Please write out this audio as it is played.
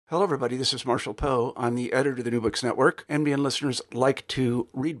Hello, everybody. This is Marshall Poe. I'm the editor of the New Books Network. NBN listeners like to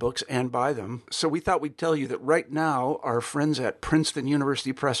read books and buy them. So we thought we'd tell you that right now, our friends at Princeton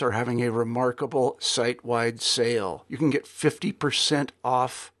University Press are having a remarkable site-wide sale. You can get 50%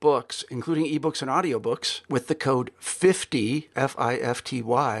 off books, including ebooks and audiobooks, with the code 50,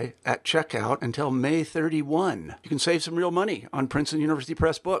 F-I-F-T-Y, at checkout until May 31. You can save some real money on Princeton University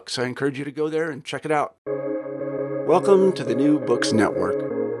Press books. I encourage you to go there and check it out. Welcome to the New Books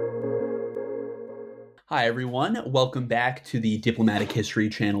Network. Hi, everyone. Welcome back to the Diplomatic History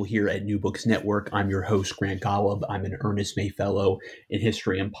channel here at New Books Network. I'm your host, Grant Golub. I'm an Ernest May Fellow in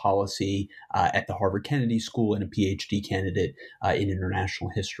History and Policy at the Harvard Kennedy School and a PhD candidate in International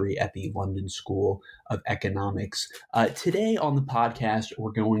History at the London School of Economics. Today on the podcast,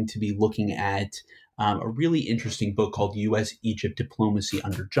 we're going to be looking at a really interesting book called U.S.-Egypt Diplomacy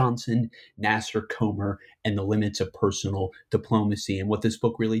Under Johnson, Nasser Comer, and the Limits of Personal Diplomacy. And what this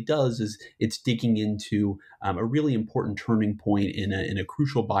book really does is it's digging into a really important turning point in a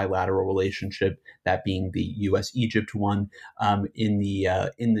crucial bilateral relationship, that being the U.S.-Egypt one in the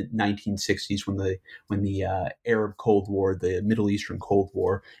 1960s when the Arab Cold War, the Middle Eastern Cold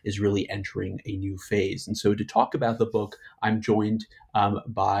War, is really entering a new phase. And so to talk about the book, I'm joined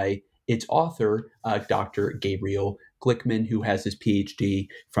by its author, Dr. Gabriel Glickman, who has his PhD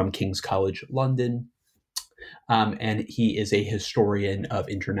from King's College London. And he is a historian of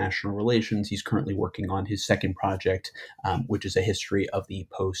international relations. He's currently working on his second project, which is a history of the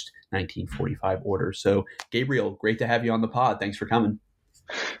post-1945 order. So, Gabriel, great to have you on the pod. Thanks for coming.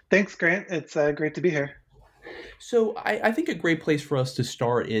 Thanks, Grant. It's great to be here. So I think a great place for us to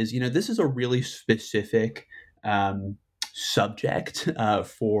start is, this is a really specific subject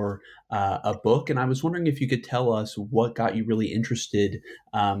for a book. And I was wondering if you could tell us what got you really interested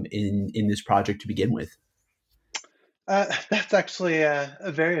in this project to begin with. That's actually a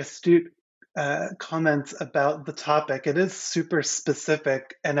very astute comment about the topic. It is super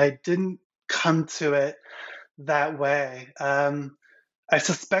specific, and I didn't come to it that way. I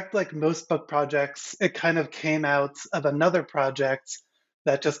suspect, like most book projects, it kind of came out of another project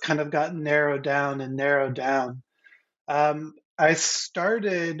that just kind of got narrowed down and narrowed down. I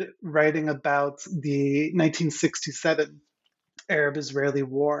started writing about the 1967 Arab-Israeli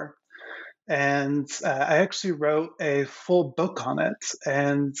War. And I actually wrote a full book on it.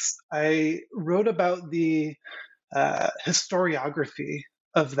 And I wrote about the historiography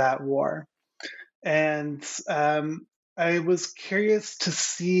of that war. And I was curious to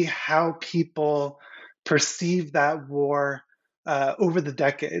see how people perceived that war over the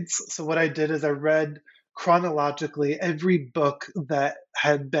decades. So what I did is I read chronologically every book that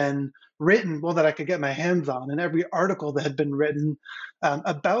had been written, that I could get my hands on, and every article that had been written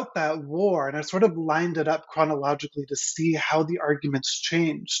about that war. And I sort of lined it up chronologically to see how the arguments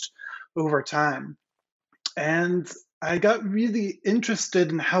changed over time. And I got really interested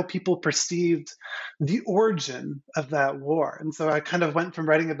in how people perceived the origin of that war. And so I kind of went from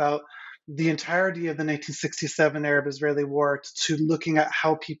writing about the entirety of the 1967 Arab-Israeli War to looking at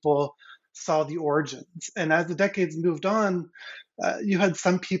how people saw the origins. And as the decades moved on, you had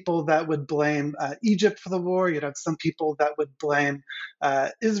some people that would blame Egypt for the war. You'd have some people that would blame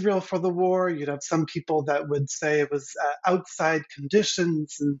Israel for the war. You'd have some people that would say it was outside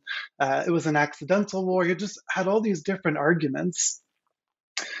conditions and it was an accidental war. You just had all these different arguments.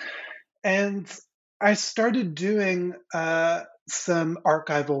 And I started doing some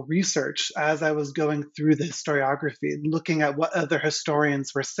archival research as I was going through the historiography, looking at what other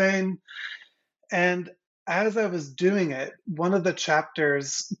historians were saying. And as I was doing it, one of the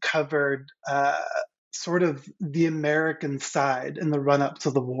chapters covered sort of the American side in the run-up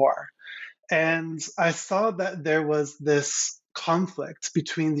to the war. And I saw that there was this conflict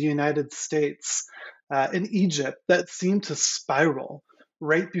between the United States and Egypt that seemed to spiral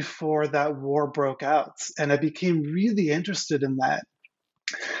right before that war broke out. And I became really interested in that.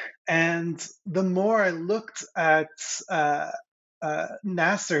 And the more I looked at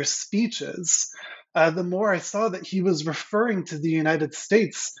Nasser's speeches, the more I saw that he was referring to the United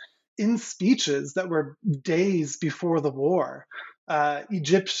States in speeches that were days before the war.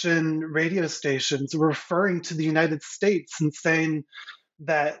 Egyptian radio stations were referring to the United States and saying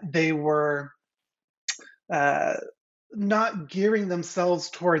that they were not gearing themselves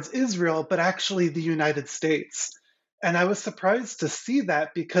towards Israel, but actually the United States. And I was surprised to see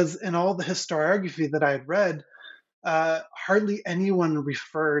that because in all the historiography that I had read, hardly anyone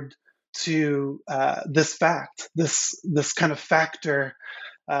referred to this fact, this kind of factor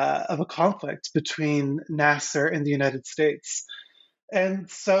of a conflict between Nasser and the United States. And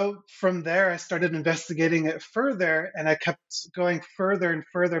so from there, I started investigating it further, and I kept going further and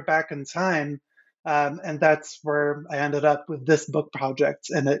further back in time. And that's where I ended up with this book project,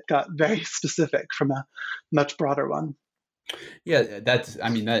 and it got very specific from a much broader one. Yeah,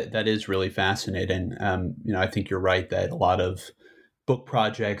 that is really fascinating. I think you're right that a lot of book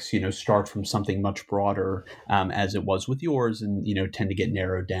projects, start from something much broader, as it was with yours, and tend to get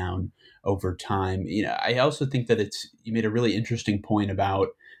narrowed down over time. I also think that you made a really interesting point about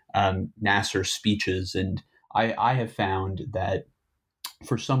Nasser's speeches, and I have found that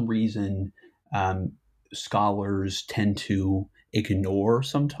for some reason, scholars tend to ignore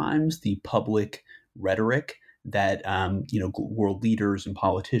sometimes the public rhetoric that world leaders and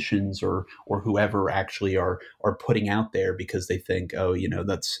politicians or whoever actually are putting out there, because they think, oh,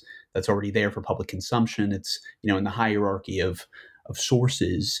 that's already there for public consumption. It's in the hierarchy of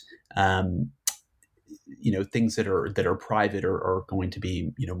sources. Things that are private are going to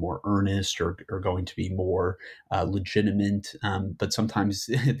be more earnest or going to be more legitimate, but sometimes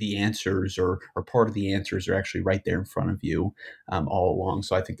the answers or part of the answers are actually right there in front of you all along.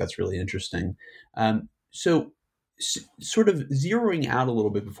 So I think that's really interesting. So sort of zeroing out a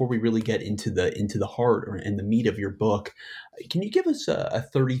little bit before we really get into the heart and the meat of your book, can you give us a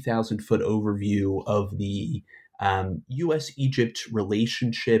 30,000-foot overview of the U.S.-Egypt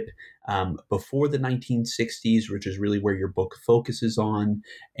relationship before the 1960s, which is really where your book focuses on,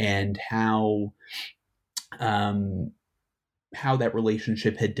 and how that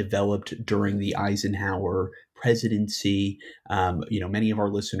relationship had developed during the Eisenhower presidency? Many of our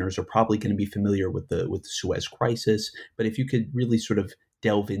listeners are probably going to be familiar with the Suez Crisis, but if you could really sort of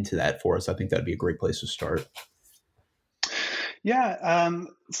delve into that for us, I think that'd be a great place to start. Yeah.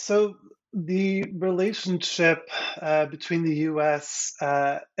 So the relationship between the U.S.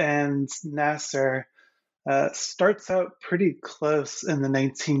 And Nasser starts out pretty close in the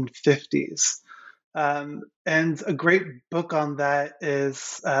 1950s. And a great book on that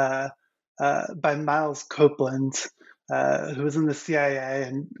is by Miles Copeland, who was in the CIA.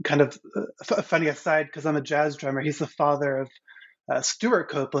 And kind of a funny aside, because I'm a jazz drummer, he's the father of Stuart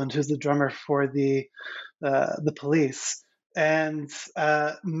Copeland, who's the drummer for the Police. And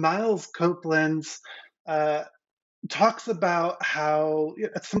Miles Copeland talks about how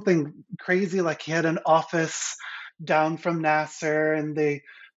it's something crazy, like he had an office down from Nasser, and they,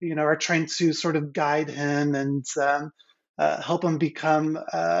 are trying to sort of guide him and help him become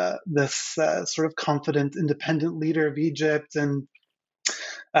this sort of confident, independent leader of Egypt, and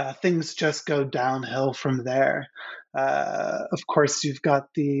things just go downhill from there. Of course, you've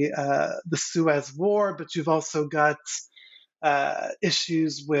got the Suez War, but you've also got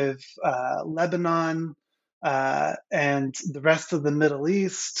issues with Lebanon and the rest of the Middle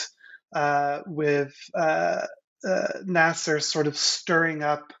East, with Nasser sort of stirring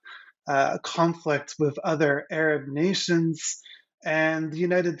up conflict with other Arab nations. And the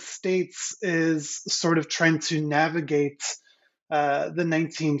United States is sort of trying to navigate the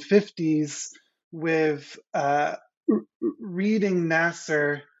 1950s with reading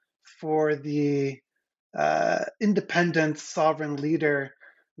Nasser for the independent sovereign leader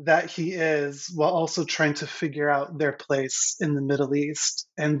that he is, while also trying to figure out their place in the Middle East.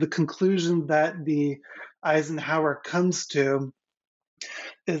 And the conclusion that the Eisenhower comes to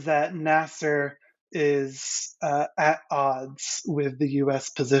is that Nasser is at odds with the US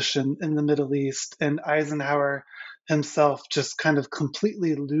position in the Middle East, and Eisenhower himself just kind of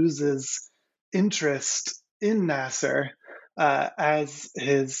completely loses interest in Nasser as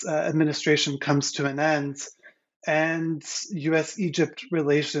his administration comes to an end, and US Egypt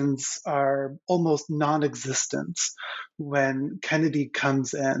relations are almost non existent when Kennedy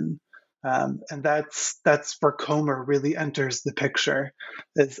comes in. And that's where Comer really enters the picture,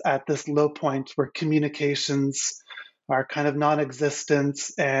 is at this low point where communications are kind of non-existent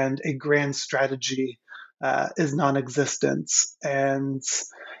and a grand strategy is non-existent. And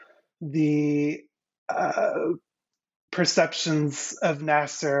the perceptions of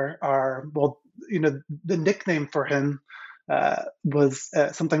Nasser are, well, the nickname for him was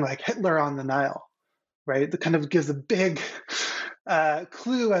something like Hitler on the Nile, right? That kind of gives a big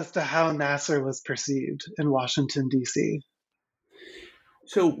clue as to how Nasser was perceived in Washington, D.C.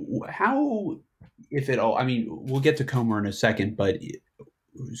 So how, if at all, I mean, we'll get to Comer in a second, but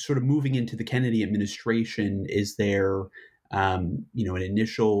sort of moving into the Kennedy administration, is there, an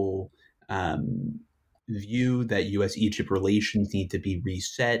initial view that U.S.-Egypt relations need to be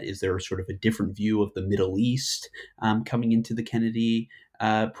reset? Is there sort of a different view of the Middle East coming into the Kennedy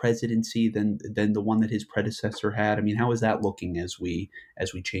presidency than the one that his predecessor had? I mean, how is that looking as we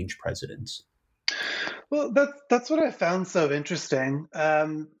change presidents? Well, that's what I found so interesting.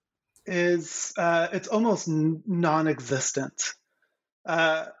 Is it's almost non-existent.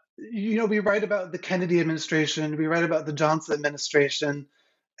 Uh, we write about the Kennedy administration, we write about the Johnson administration,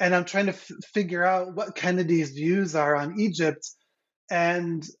 and I'm trying to figure out what Kennedy's views are on Egypt,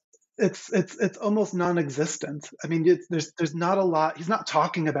 and it's almost non-existent. I mean, there's not a lot. He's not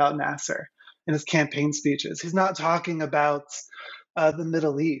talking about Nasser in his campaign speeches. He's not talking about the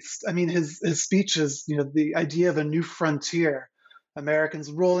Middle East. I mean, his speeches, the idea of a new frontier, Americans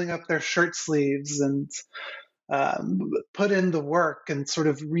rolling up their shirt sleeves and put in the work and sort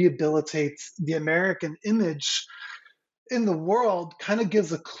of rehabilitate the American image in the world, kind of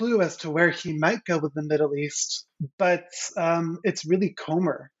gives a clue as to where he might go with the Middle East. But it's really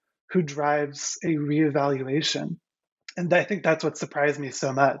Comer who drives a reevaluation. And I think that's what surprised me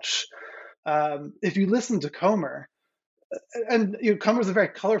so much. If you listen to Comer, and Comer's a very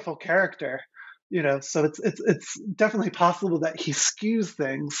colorful character, so it's definitely possible that he skews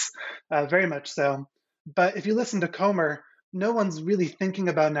things, very much so. But if you listen to Comer, no one's really thinking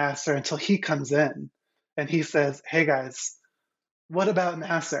about Nasser until he comes in and he says, "Hey guys, what about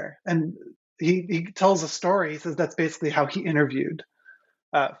Nasser?" And he tells a story. He says that's basically how he interviewed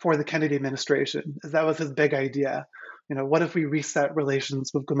for the Kennedy administration. Is that was his big idea. What if we reset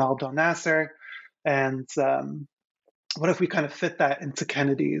relations with Gamal Abdel Nasser, and what if we kind of fit that into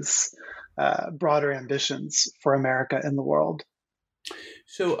Kennedy's broader ambitions for America and the world?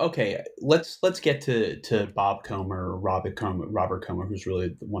 So okay, let's get to Bob Comer, Robert Comer, who's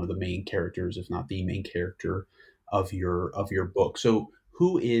really one of the main characters, if not the main character of your book. So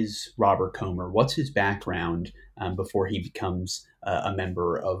who is Robert Comer? What's his background before he becomes a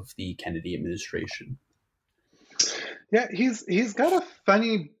member of the Kennedy administration? Yeah, he's got a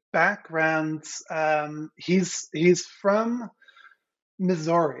funny background. He's from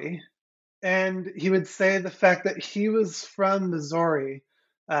Missouri, and he would say the fact that he was from Missouri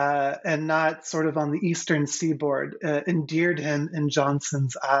and not sort of on the eastern seaboard endeared him in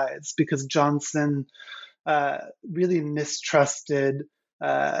Johnson's eyes, because Johnson really mistrusted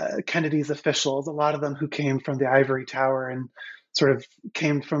Kennedy's officials, a lot of them who came from the ivory tower and sort of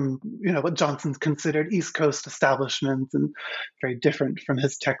came from what Johnson considered East Coast establishment, and very different from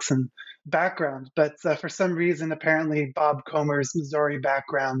his Texan background. But for some reason, apparently Bob Comer's Missouri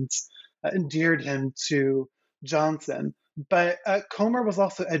background endeared him to Johnson. But Comer was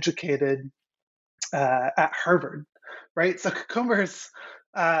also educated at Harvard, right? So Comer's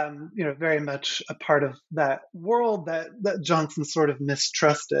very much a part of that world that Johnson sort of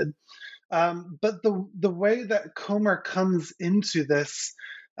mistrusted. But the way that Comer comes into this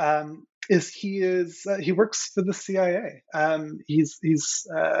is he works for the CIA. He's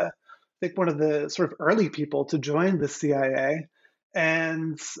I think one of the sort of early people to join the CIA,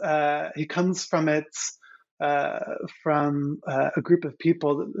 and he comes from it from a group of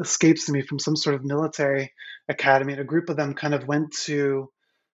people that escapes me from some sort of military academy. And a group of them kind of went to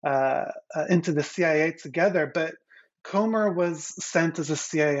into the CIA together, but Comer was sent as a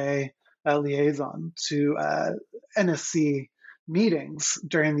CIA liaison to NSC meetings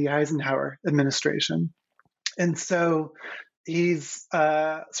during the Eisenhower administration. And so he's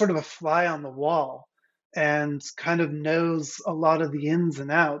sort of a fly on the wall and kind of knows a lot of the ins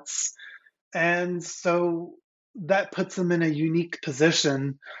and outs. And so that puts him in a unique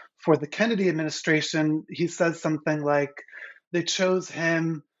position for the Kennedy administration. He says something like they chose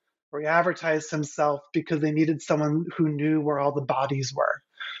him, or he advertised himself, because they needed someone who knew where all the bodies were.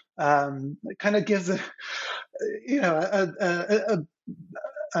 It kind of gives an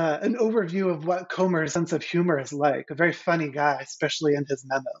overview of what Comer's sense of humor is like. A very funny guy, especially in his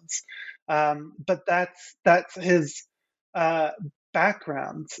memos. But that's his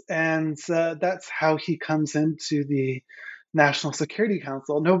background, and that's how he comes into the National Security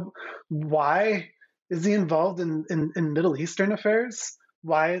Council. No, why is he involved in Middle Eastern affairs?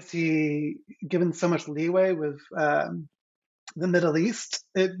 Why is he given so much leeway with the Middle East?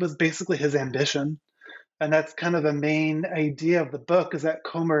 It was basically his ambition. And that's kind of the main idea of the book, is that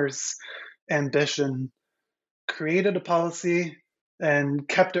Comer's ambition created a policy and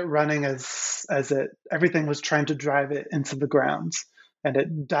kept it running as everything was trying to drive it into the ground. And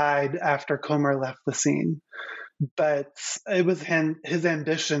it died after Comer left the scene. But it was his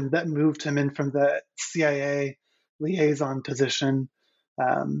ambition that moved him in from the CIA liaison position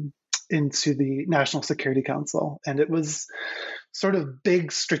into the National Security Council. And it was sort of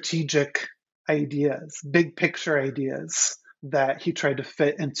big strategic ideas, big picture ideas that he tried to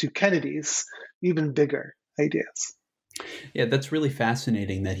fit into Kennedy's even bigger ideas. Yeah, that's really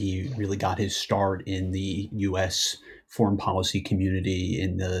fascinating that he really got his start in the U.S. foreign policy community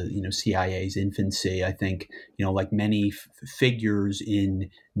in the CIA's infancy. I think like many figures in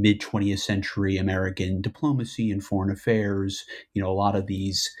mid 20th century American diplomacy and foreign affairs, a lot of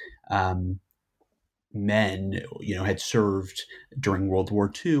these men, had served during World War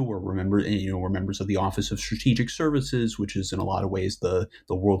II, or were members of the Office of Strategic Services, which is in a lot of ways the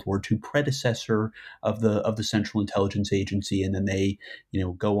World War II predecessor of the Central Intelligence Agency, and then they,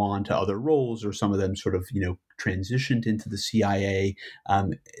 go on to other roles, or some of them sort of, transitioned into the CIA.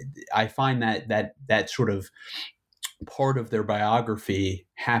 I find that sort of part of their biography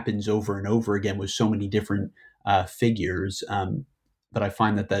happens over and over again with so many different figures, but I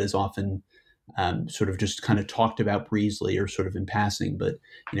find that is often sort of just kind of talked about breezily or sort of in passing. But,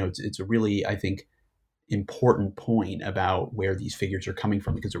 it's a really, I think, important point about where these figures are coming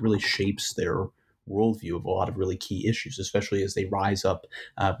from, because it really shapes their worldview of a lot of really key issues, especially as they rise up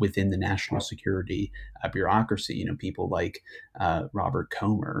within the national security bureaucracy. People like Robert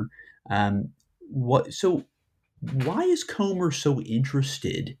Comer. So why is Comer so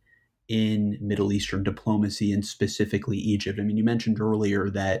interested in Middle Eastern diplomacy, and specifically Egypt? I mean, you mentioned earlier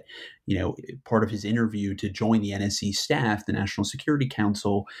that, part of his interview to join the NSC staff, the National Security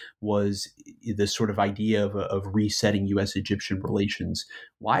Council, was this sort of idea of resetting U.S.-Egyptian relations.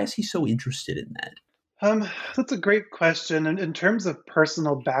 Why is he so interested in that? That's a great question. And in terms of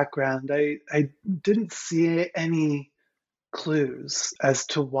personal background, I didn't see any clues as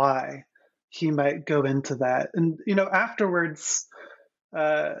to why he might go into that. And, afterwards,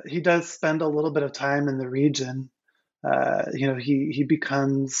 he does spend a little bit of time in the region. He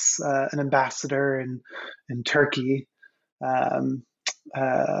becomes an ambassador in Turkey a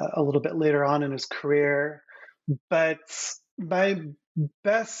little bit later on in his career. But my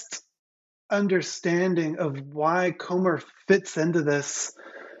best understanding of why Comer fits into this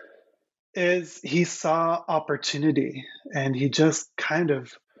is he saw opportunity and he just kind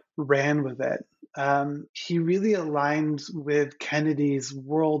of ran with it. He really aligned with Kennedy's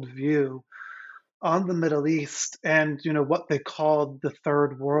worldview on the Middle East and what they called the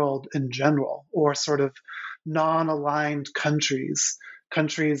Third World in general, or sort of non-aligned countries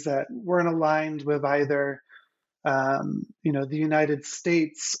that weren't aligned with either the United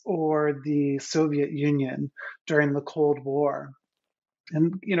States or the Soviet Union during the Cold War.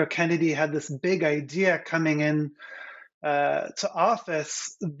 And Kennedy had this big idea coming in to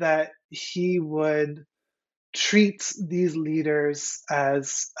office that he would treat these leaders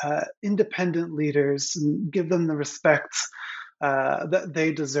as independent leaders and give them the respect that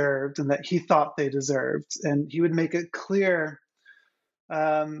they deserved and that he thought they deserved. And he would make it clear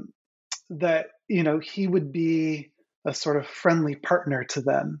that he would be a sort of friendly partner to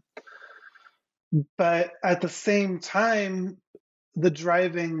them. But at the same time, the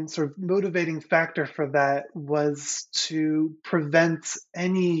driving sort of motivating factor for that was to prevent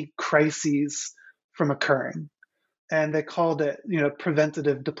any crises from occurring. And they called it,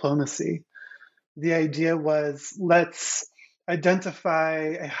 preventative diplomacy. The idea was, let's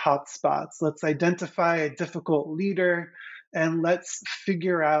identify hotspots, let's identify a difficult leader, and let's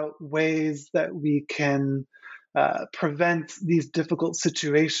figure out ways that we can prevent these difficult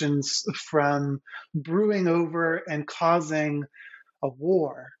situations from brewing over and causing a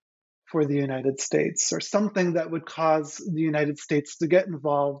war for the United States, or something that would cause the United States to get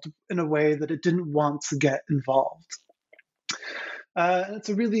involved in a way that it didn't want to get involved. It's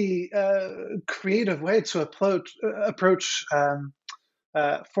a really creative way to approach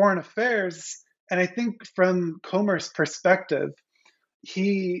foreign affairs. And I think from Comer's perspective,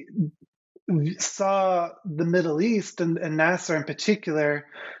 he saw the Middle East and Nasser in particular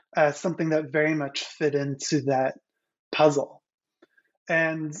as something that very much fit into that puzzle.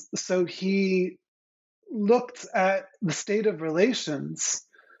 And so he looked at the state of relations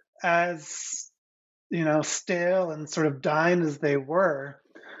as, stale and sort of dying as they were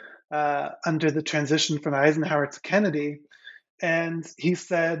under the transition from Eisenhower to Kennedy. And he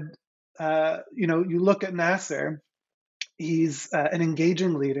said, you look at Nasser, he's an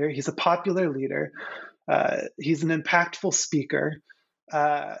engaging leader, he's a popular leader, he's an impactful speaker,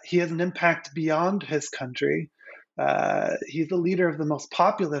 he has an impact beyond his country. He's the leader of the most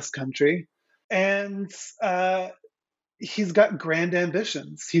populous country, and he's got grand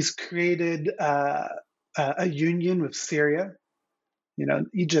ambitions. He's created a union with Syria.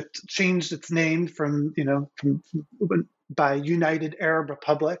 Egypt changed its name from by United Arab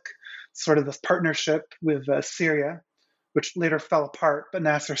Republic, sort of this partnership with Syria, which later fell apart, but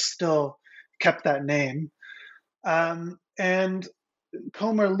Nasser still kept that name. And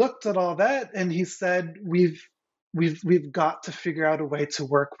Comer looked at all that and he said, we've we've got to figure out a way to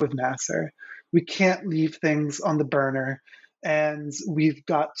work with Nasser. We can't leave things on the burner, and we've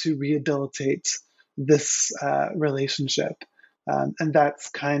got to rehabilitate this relationship. And that's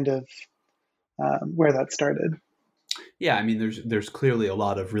kind of where that started. Yeah, I mean, there's clearly a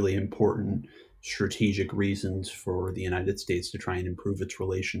lot of really important strategic reasons for the United States to try and improve its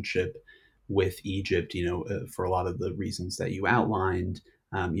relationship with Egypt. For a lot of the reasons that you outlined.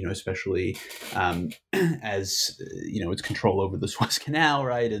 Especially as its control over the Suez Canal,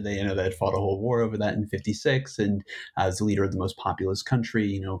 right? And they had fought a whole war over that in '56, and as the leader of the most populous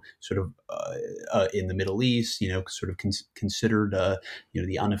country, sort of in the Middle East, sort of considered,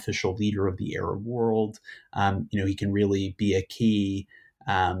 the unofficial leader of the Arab world. He can really be a key,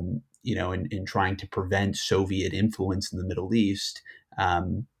 in trying to prevent Soviet influence in the Middle East,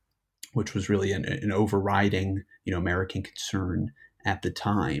 which was really an overriding, American concern at the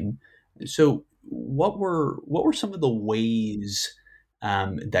time. So, what were some of the ways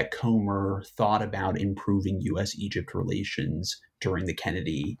that Comer thought about improving U.S.-Egypt relations during the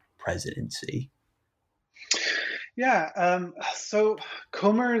Kennedy presidency? Yeah. So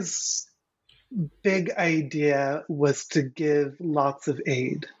Comer's big idea was to give lots of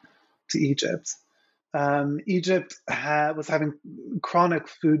aid to Egypt. Egypt was having chronic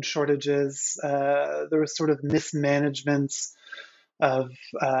food shortages. There was sort of mismanagement of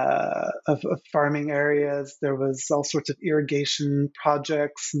farming areas. There was all sorts of irrigation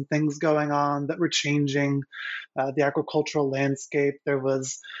projects and things going on that were changing the agricultural landscape. There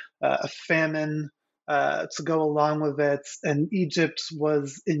was a famine to go along with it, and Egypt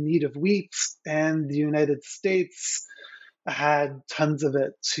was in need of wheat, and the United States had tons of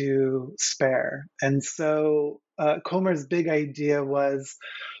it to spare. And so Comer's big idea was,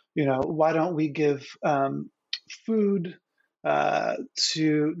 why don't we give food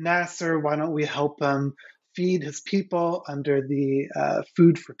to Nasser? Why don't we help him feed his people under the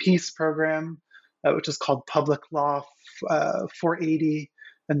Food for Peace program, which is called Public Law 480.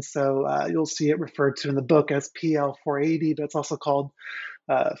 And so you'll see it referred to in the book as PL 480, but it's also called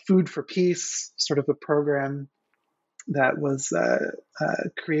Food for Peace, sort of a program that was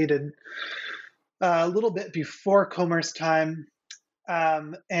created a little bit before Comer's time.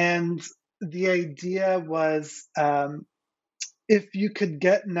 And the idea was if you could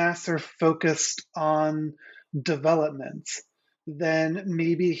get Nasser focused on development, then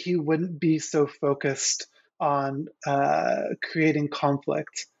maybe he wouldn't be so focused on creating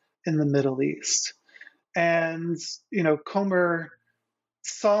conflict in the Middle East. And, Comer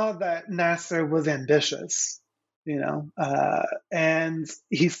saw that Nasser was ambitious, and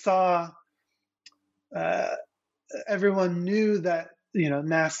he saw everyone knew that,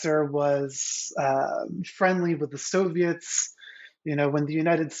 Nasser was friendly with the Soviets. When the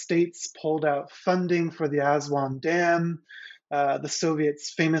United States pulled out funding for the Aswan Dam, the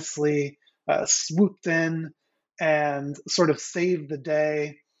Soviets famously swooped in and sort of saved the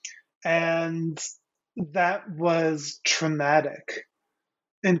day. And that was traumatic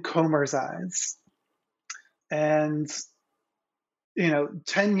in Comer's eyes. And,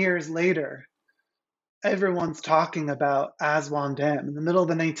 10 years later, everyone's talking about Aswan Dam. In the middle of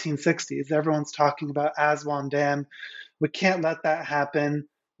the 1960s, everyone's talking about Aswan Dam. We can't let that happen.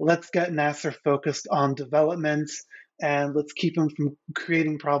 Let's get Nasser focused on development, and let's keep him from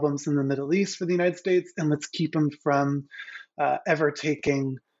creating problems in the Middle East for the United States, and let's keep him from ever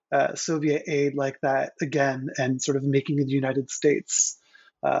taking Soviet aid like that again and sort of making the United States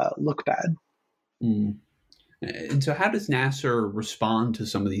look bad. Mm. And so how does Nasser respond to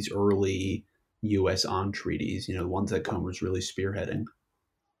some of these early U.S. entreaties, the ones that Comer's really spearheading?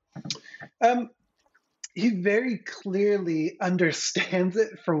 He very clearly understands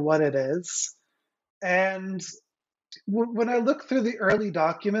it for what it is. And when I look through the early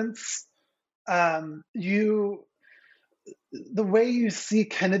documents, the way you see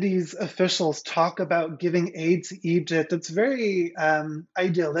Kennedy's officials talk about giving aid to Egypt, it's very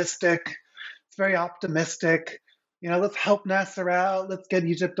idealistic. It's very optimistic. Let's help Nasser out. Let's get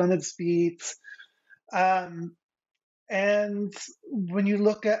Egypt on its feet. And when you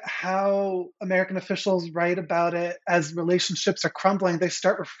look at how American officials write about it as relationships are crumbling, they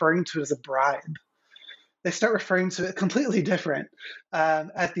start referring to it as a bribe. They start referring to it completely different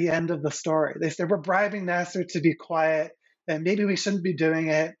at the end of the story. They say, we're bribing Nasser to be quiet, and maybe we shouldn't be doing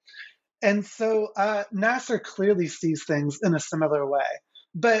it. And so Nasser clearly sees things in a similar way.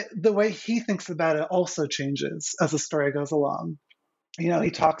 But the way he thinks about it also changes as the story goes along.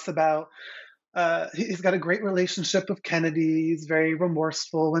 He talks about he's got a great relationship with Kennedy. He's very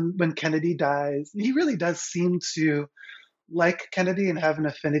remorseful when Kennedy dies. He really does seem to like Kennedy and have an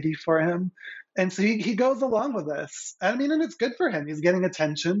affinity for him. And so he goes along with this. I mean, and it's good for him. He's getting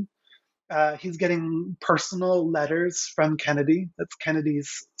attention. He's getting personal letters from Kennedy. That's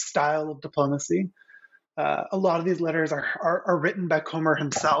Kennedy's style of diplomacy. A lot of these letters are written by Comer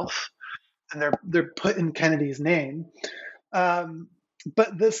himself, and they're put in Kennedy's name.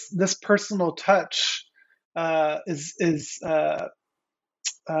 But this personal touch is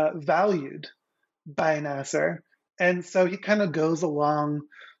valued by Nasser, and so he kind of goes along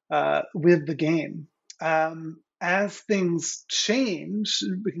with the game. As things change,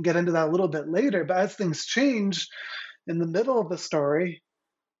 we can get into that a little bit later, but as things change in the middle of the story,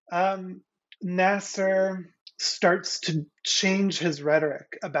 Nasser starts to change his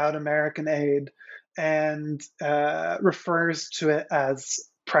rhetoric about American aid and refers to it as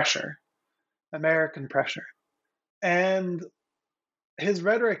pressure, American pressure. And his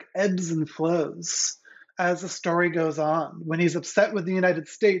rhetoric ebbs and flows as the story goes on. When he's upset with the United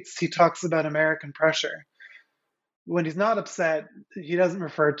States, he talks about American pressure. When he's not upset, he doesn't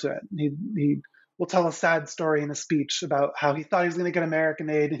refer to it. He will tell a sad story in a speech about how he thought he was going to get American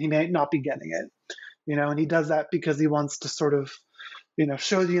aid and he may not be getting it. And he does that because he wants to sort of,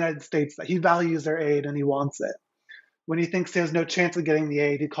 show the United States that he values their aid and he wants it. When he thinks there's no chance of getting the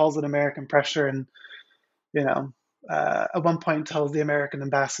aid, he calls it American pressure and, at one point tells the American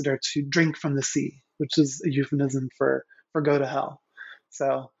ambassador to drink from the sea, which is a euphemism for go to hell.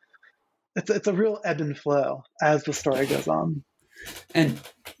 So it's a real ebb and flow as the story goes on. And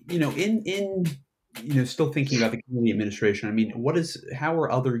in still thinking about the Kennedy administration, I mean, how are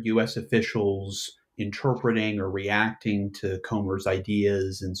other U.S. officials interpreting or reacting to Comer's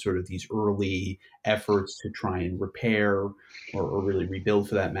ideas and sort of these early efforts to try and repair or really rebuild,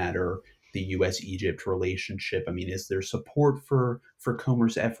 for that matter, the U.S.-Egypt relationship? I mean, is there support for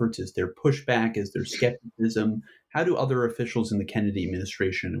Comer's efforts? Is there pushback? Is there skepticism? How do other officials in the Kennedy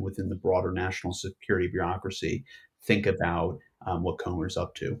administration and within the broader national security bureaucracy think about what Comer's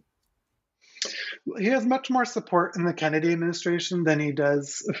up to? He has much more support in the Kennedy administration than he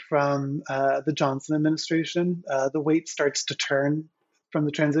does from the Johnson administration. The weight starts to turn from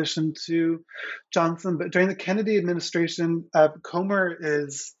the transition to Johnson. But during the Kennedy administration, Comer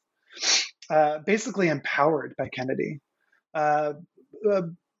is basically empowered by Kennedy.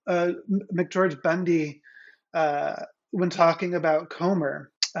 McGeorge Bundy, when talking about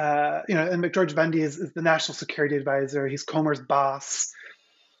Comer, and McGeorge Bundy is the national security advisor. He's Comer's boss.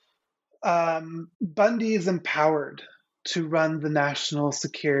 Bundy is empowered to run the National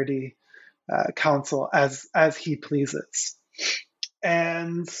Security Council as he pleases.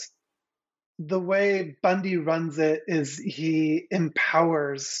 And the way Bundy runs it is he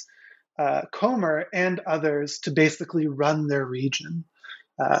empowers Comer and others to basically run their region.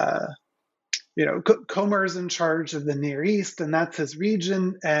 Comer's in charge of the Near East, and that's his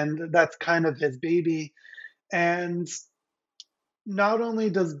region, and that's kind of his baby. And not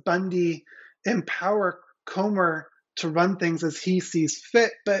only does Bundy empower Comer to run things as he sees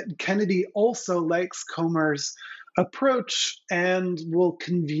fit, but Kennedy also likes Comer's approach and will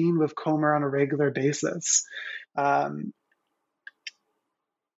convene with Comer on a regular basis. And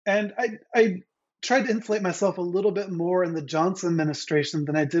I tried to insulate myself a little bit more in the Johnson administration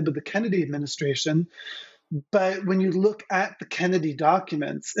than I did with the Kennedy administration. But when you look at the Kennedy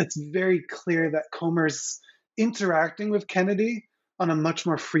documents, it's very clear that Comer's interacting with Kennedy on a much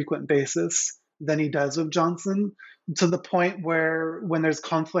more frequent basis than he does with Johnson, to the point where when there's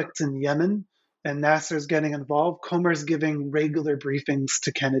conflict in Yemen and Nasser's getting involved, Comer's giving regular briefings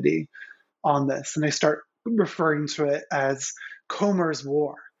to Kennedy on this. And they start referring to it as Comer's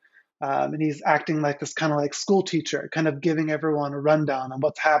war. And he's acting like this kind of like school teacher, kind of giving everyone a rundown on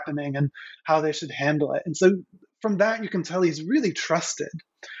what's happening and how they should handle it. And so from that, you can tell he's really trusted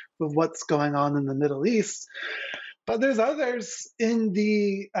with what's going on in the Middle East. But there's others in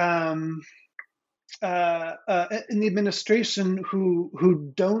the administration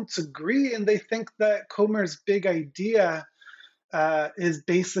who don't agree, and they think that Comer's big idea is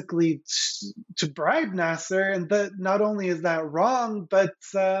basically to bribe Nasser, and that not only is that wrong, but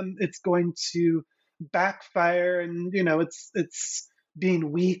it's going to backfire, and it's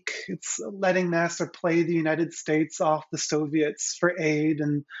being weak. It's letting Nasser play the United States off the Soviets for aid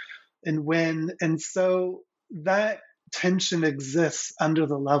and win, and so that tension exists under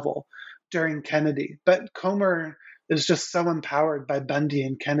the level during Kennedy. But Comer is just so empowered by Bundy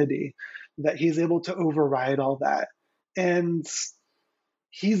and Kennedy that he's able to override all that. And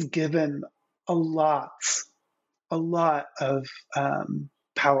he's given a lot of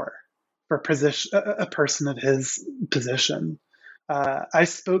power for a person of his position. I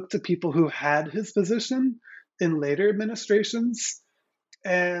spoke to people who had his position in later administrations,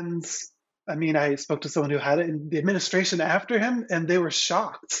 and I mean, I spoke to someone who had it in the administration after him, and they were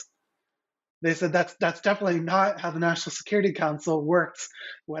shocked. They said that's definitely not how the National Security Council worked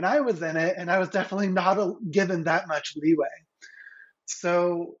when I was in it, and I was definitely not given that much leeway.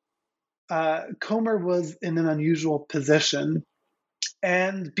 So Comer was in an unusual position,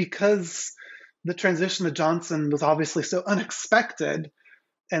 and because the transition to Johnson was obviously so unexpected,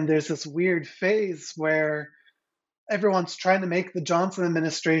 and there's this weird phase where everyone's trying to make the Johnson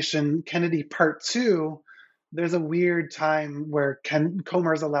administration Kennedy Part 2, there's a weird time where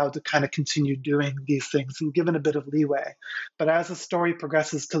Comer is allowed to kind of continue doing these things and given a bit of leeway. But as the story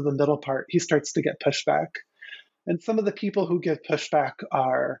progresses to the middle part, he starts to get pushback. And some of the people who give pushback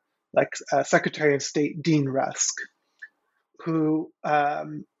are like Secretary of State Dean Rusk, who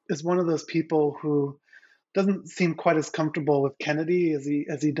is one of those people who doesn't seem quite as comfortable with Kennedy as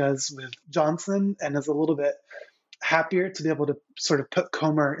he does with Johnson, and is a little bit happier to be able to sort of put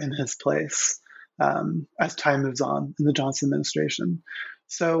Comer in his place as time moves on in the Johnson administration.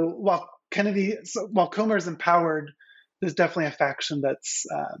 So while Comer is empowered, there's definitely a faction that's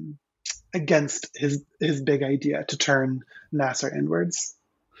against his big idea to turn Nasser inwards.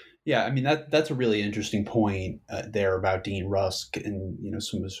 Yeah, I mean that's a really interesting point there about Dean Rusk and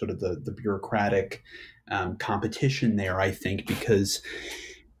some of sort of the bureaucratic competition there. I think because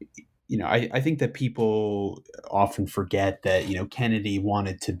I think that people often forget that Kennedy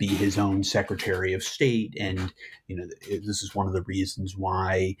wanted to be his own Secretary of State, and this is one of the reasons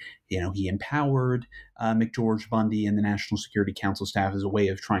why he empowered McGeorge Bundy and the National Security Council staff as a way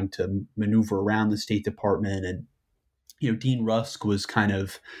of trying to maneuver around the State Department. And Dean Rusk was kind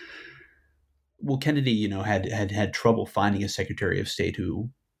of, well, Kennedy, had trouble finding a Secretary of State who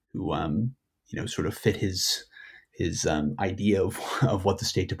sort of fit his idea of what the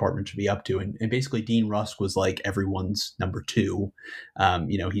State Department should be up to. And basically Dean Rusk was like everyone's number two.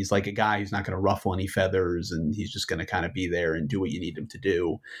 He's like a guy who's not going to ruffle any feathers, and he's just going to kind of be there and do what you need him to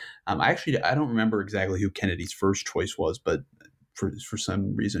do. I don't remember exactly who Kennedy's first choice was, but for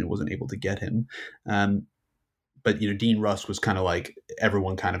some reason it wasn't able to get him. But Dean Rusk was kind of like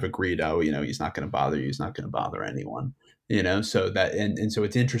everyone kind of agreed, oh, he's not going to bother you, he's not going to bother anyone. So that and so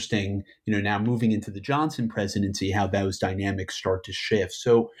it's interesting, now moving into the Johnson presidency, how those dynamics start to shift.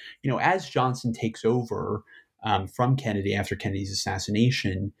 So, as Johnson takes over from Kennedy after Kennedy's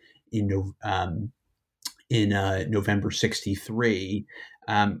assassination in November '63,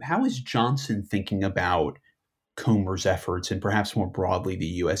 how is Johnson thinking about Comer's efforts and perhaps more broadly the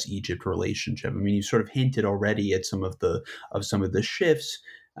U.S.-Egypt relationship? I mean, you sort of hinted already at some of the shifts,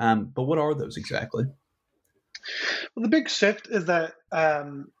 but what are those exactly? Well, the big shift is that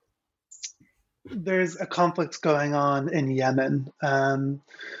there's a conflict going on in Yemen.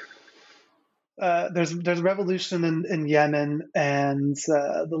 There's a revolution in Yemen, and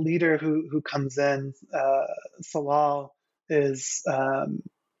the leader who comes in, Salal, is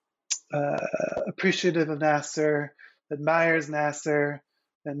appreciative of Nasser, admires Nasser,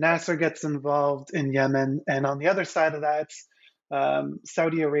 and Nasser gets involved in Yemen. And on the other side of that,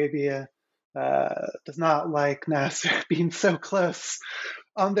 Saudi Arabia does not like Nasser being so close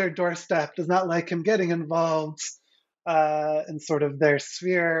on their doorstep, does not like him getting involved in sort of their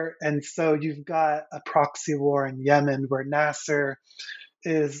sphere. And so you've got a proxy war in Yemen where Nasser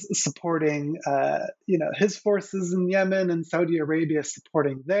is supporting his forces in Yemen, and Saudi Arabia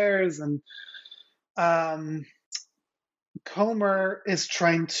supporting theirs. And Comer is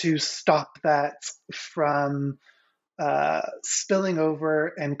trying to stop that from spilling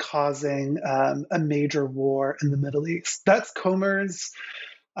over and causing a major war in the Middle East. That's Comer's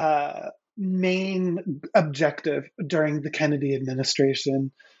main objective during the Kennedy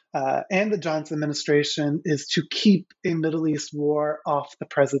administration and the Johnson administration, is to keep a Middle East war off the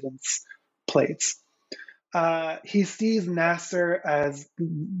president's plates. He sees Nasser as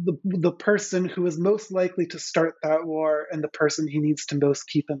the person who is most likely to start that war and the person he needs to most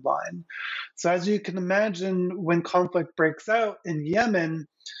keep in line. So as you can imagine, when conflict breaks out in Yemen,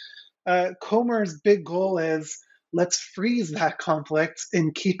 Comer's big goal is, let's freeze that conflict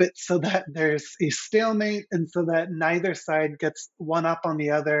and keep it so that there's a stalemate, and so that neither side gets one up on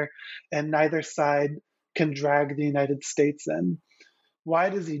the other and neither side can drag the United States in. Why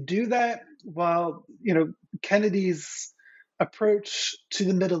does he do that? Well, Kennedy's approach to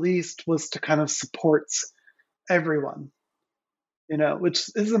the Middle East was to kind of support everyone, which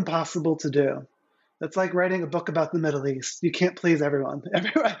is impossible to do. That's like writing a book about the Middle East. You can't please everyone.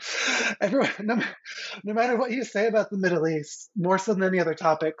 Everyone, no matter what you say about the Middle East, more so than any other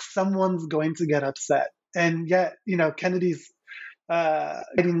topic, someone's going to get upset. And yet, Kennedy's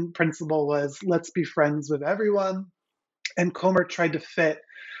guiding principle was, let's be friends with everyone. And Comer tried to fit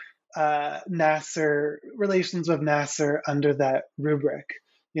Nasser, relations with Nasser under that rubric.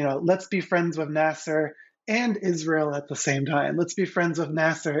 Let's be friends with Nasser and Israel at the same time. Let's be friends with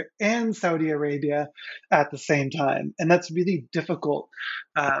Nasser and Saudi Arabia at the same time. And that's really difficult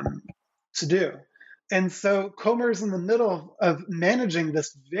to do. And so Comer's in the middle of managing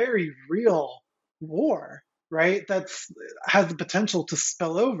this very real war, right? That's has the potential to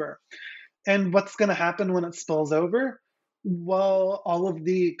spill over. And what's going to happen when it spills over? Well, all of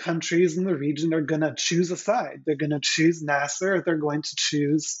the countries in the region are going to choose a side. They're going to choose Nasser. They're going to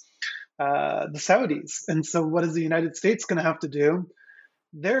choose the Saudis. And so, what is the United States going to have to do?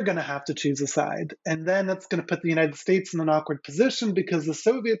 They're going to have to choose a side, and then it's going to put the United States in an awkward position because the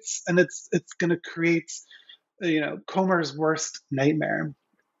Soviets, and it's going to create, Comer's worst nightmare.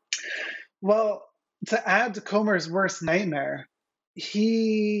 Well, to add to Comer's worst nightmare,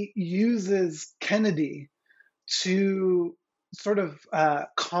 he uses Kennedy to sort of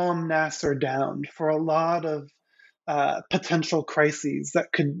calm Nasser down for a lot of potential crises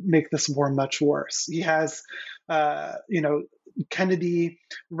that could make this war much worse. He has, Kennedy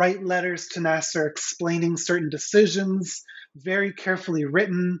write letters to Nasser explaining certain decisions, very carefully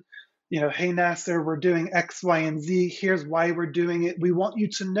written. Hey, Nasser, we're doing X, Y, and Z. Here's why we're doing it. We want you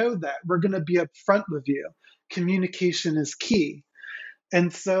to know that. We're going to be upfront with you. Communication is key.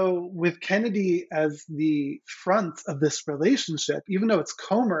 And so, with Kennedy as the front of this relationship, even though it's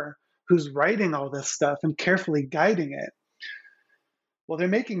Comer who's writing all this stuff and carefully guiding it, well, they're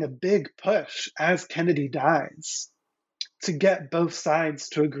making a big push as Kennedy dies to get both sides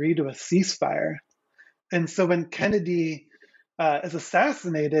to agree to a ceasefire. And so, when Kennedy is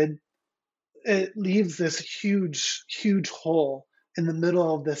assassinated, it leaves this huge, huge hole in the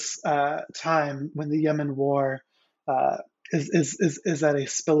middle of this time when the Yemen war is at a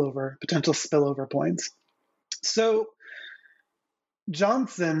potential spillover point. So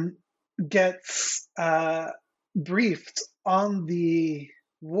Johnson gets briefed on the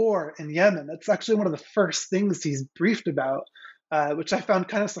war in Yemen. It's actually one of the first things he's briefed about, which I found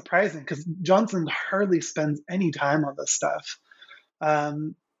kind of surprising because Johnson hardly spends any time on this stuff.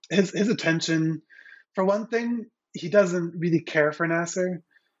 His attention, for one thing, he doesn't really care for Nasser.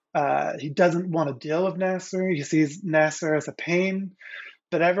 He doesn't want to deal with Nasser. He sees Nasser as a pain,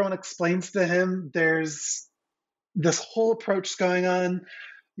 but everyone explains to him there's this whole approach going on.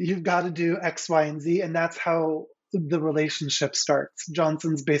 You've got to do X, Y, and Z, and that's how the relationship starts.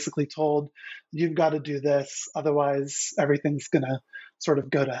 Johnson's basically told, you've got to do this, otherwise everything's going to sort of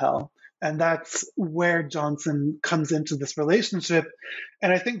go to hell. And that's where Johnson comes into this relationship.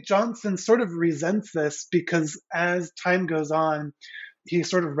 And I think Johnson sort of resents this because as time goes on, he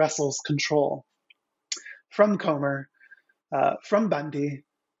sort of wrestles control from Comer, from Bundy,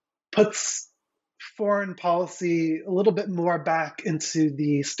 puts foreign policy a little bit more back into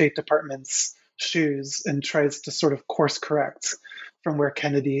the State Department's shoes and tries to sort of course correct from where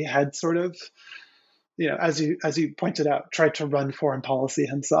Kennedy had sort of, as you pointed out, tried to run foreign policy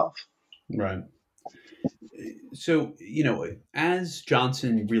himself. Right. So, as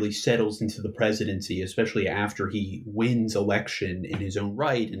Johnson really settles into the presidency, especially after he wins election in his own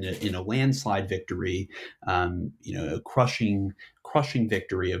right in a landslide victory, a crushing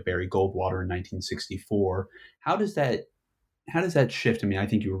victory of Barry Goldwater in 1964, how does that shift? I mean, I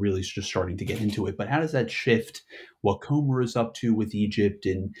think you were really just starting to get into it, but how does that shift what Comer is up to with Egypt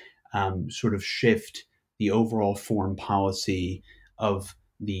and sort of shift the overall foreign policy of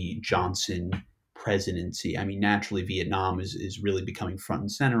the Johnson presidency? I mean, naturally, Vietnam is really becoming front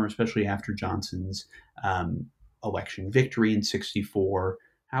and center, especially after Johnson's election victory in '64.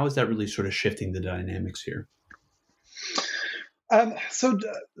 How is that really sort of shifting the dynamics here? So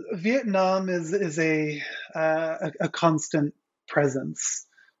Vietnam is a constant presence.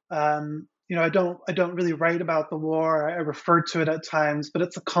 I don't really write about the war. I refer to it at times, but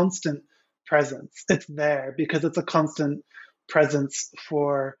it's a constant presence. It's there because it's a constant presence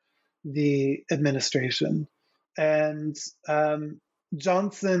for the administration. And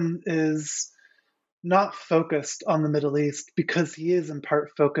Johnson is not focused on the Middle East because he is in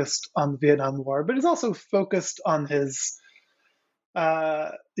part focused on the Vietnam War, but he's also focused on his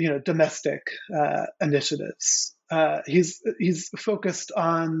domestic initiatives. He's focused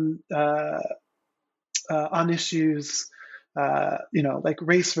on issues like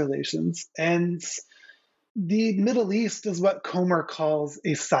race relations, and the Middle East is what Comer calls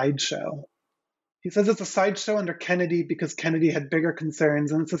a sideshow. He says it's a sideshow under Kennedy because Kennedy had bigger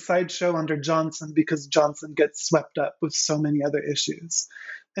concerns, and it's a sideshow under Johnson because Johnson gets swept up with so many other issues.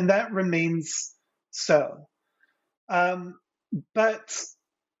 And that remains so. But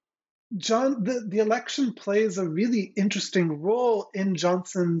the election plays a really interesting role in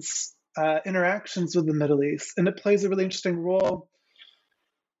Johnson's interactions with the Middle East, and it plays a really interesting role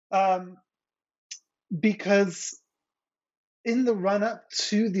um, because in the run-up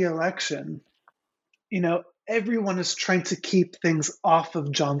to the election, everyone is trying to keep things off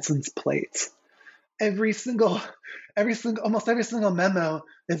of Johnson's plate. Almost every single memo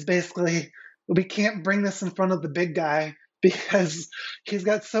is basically, we can't bring this in front of the big guy because he's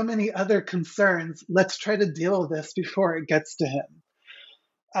got so many other concerns. Let's try to deal with this before it gets to him.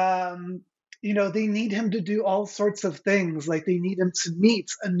 They need him to do all sorts of things. Like they need him to meet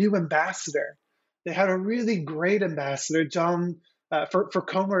a new ambassador. They had a really great ambassador, for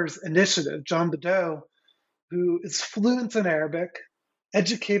Comer's initiative, John Badeau, who is fluent in Arabic,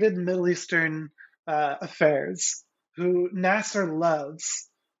 educated in Middle Eastern affairs, who Nasser loves.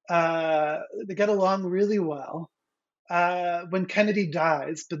 They get along really well. When Kennedy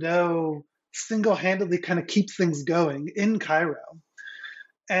dies, Badeau single-handedly kind of keeps things going in Cairo.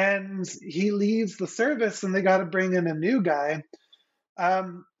 And he leaves the service and they got to bring in a new guy.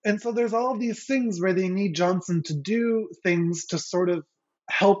 And so there's all these things where they need Johnson to do things to sort of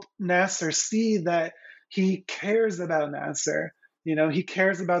help Nasser see that he cares about Nasser. He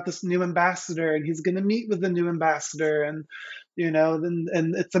cares about this new ambassador and he's going to meet with the new ambassador. And,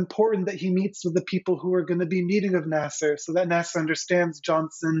 and it's important that he meets with the people who are going to be meeting with Nasser so that Nasser understands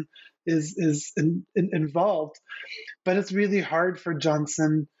Johnson is involved. But it's really hard for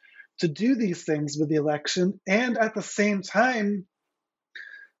Johnson to do these things with the election. And at the same time,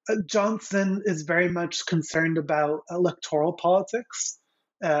 Johnson is very much concerned about electoral politics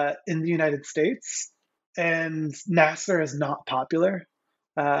in the United States. And Nasser is not popular.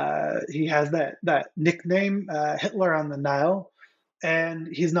 He has that nickname, Hitler on the Nile, and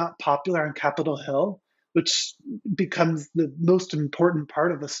he's not popular on Capitol Hill, which becomes the most important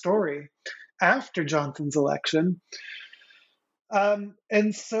part of the story after Johnson's election.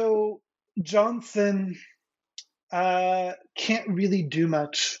 And so Johnson can't really do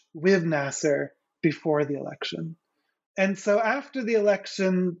much with Nasser before the election. And so after the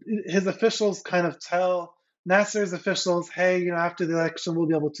election, his officials kind of tell Nasser's officials, hey, after the election, we'll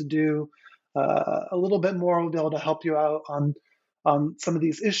be able to do a little bit more. We'll be able to help you out on some of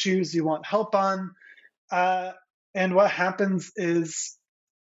these issues you want help on. And what happens is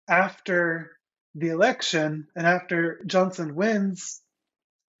after the election and after Johnson wins,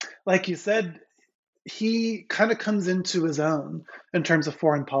 like you said, he kind of comes into his own in terms of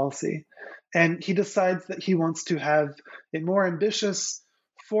foreign policy. And he decides that he wants to have a more ambitious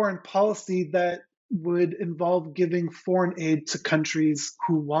foreign policy that would involve giving foreign aid to countries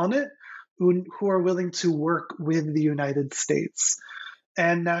who want it, who are willing to work with the United States.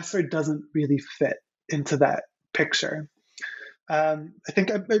 And Nasser doesn't really fit into that picture. I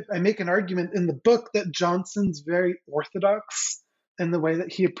think I make an argument in the book that Johnson's very orthodox in the way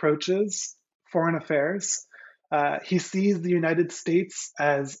that he approaches foreign affairs. He sees the United States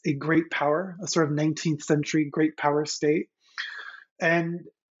as a great power, a sort of 19th century great power state. And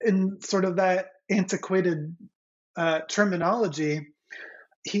in sort of that antiquated terminology,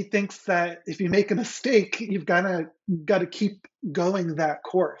 he thinks that if you make a mistake, you've got to keep going that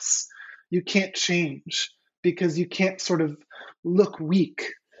course. You can't change because you can't sort of look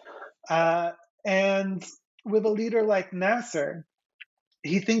weak. And with a leader like Nasser,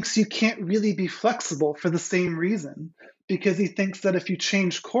 he thinks you can't really be flexible for the same reason, because he thinks that if you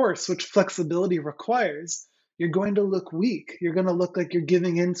change course, which flexibility requires, you're going to look weak. You're going to look like you're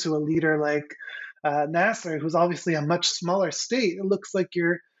giving in to a leader like Nasser, who's obviously a much smaller state. It looks like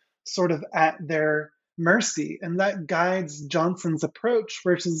you're sort of at their mercy. And that guides Johnson's approach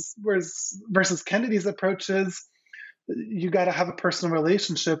versus Kennedy's approach is you got to have a personal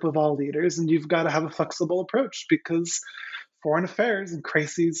relationship with all leaders and you've got to have a flexible approach because foreign affairs and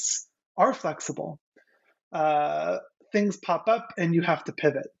crises are flexible. Things pop up and you have to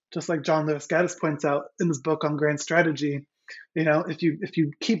pivot. Just like John Lewis Gaddis points out in his book on grand strategy, if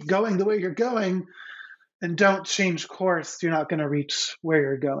you keep going the way you're going and don't change course, you're not going to reach where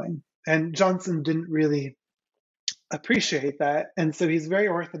you're going. And Johnson didn't really appreciate that. And so he's very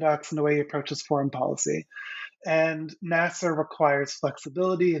orthodox in the way he approaches foreign policy. And Nasser requires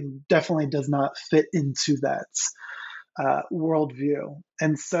flexibility and definitely does not fit into that worldview.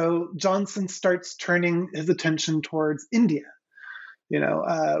 And so Johnson starts turning his attention towards India,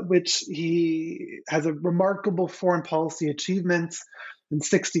 which he has a remarkable foreign policy achievement in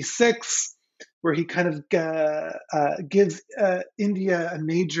 '66, where he kind of gives India a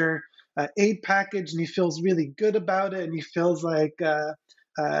major aid package, and he feels really good about it, and he feels like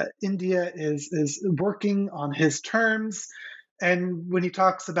India is working on his terms. And when he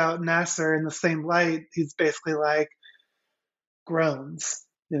talks about Nasser in the same light, he's basically like, groans.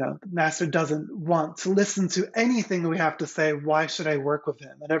 Nasser doesn't want to listen to anything we have to say. Why should I work with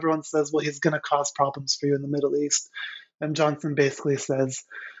him? And everyone says, well, he's going to cause problems for you in the Middle East. And Johnson basically says,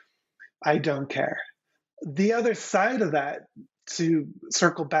 I don't care. The other side of that, to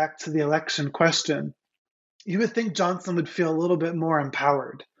circle back to the election question, you would think Johnson would feel a little bit more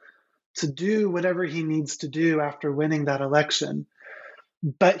empowered to do whatever he needs to do after winning that election.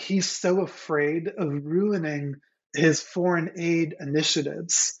 But he's so afraid of ruining his foreign aid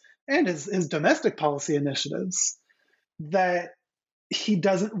initiatives and his domestic policy initiatives that he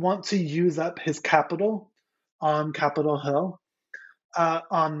doesn't want to use up his capital on Capitol Hill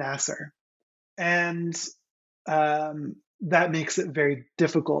on Nasser. And that makes it very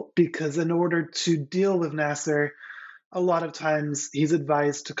difficult because in order to deal with Nasser, a lot of times he's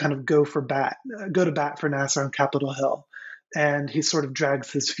advised to kind of go to bat for Nasser on Capitol Hill. And he sort of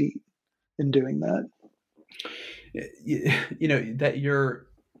drags his feet in doing that. That your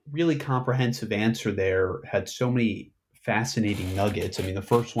really comprehensive answer there had so many fascinating nuggets. I mean, the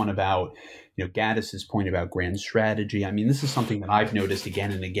first one about, Gaddis's point about grand strategy. I mean, this is something that I've noticed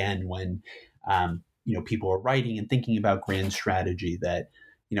again and again when, people are writing and thinking about grand strategy that,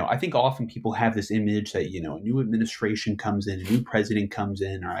 I think often people have this image that, a new administration comes in, a new president comes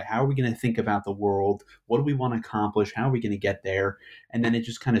in. All right, how are we going to think about the world? What do we want to accomplish? How are we going to get there? And then it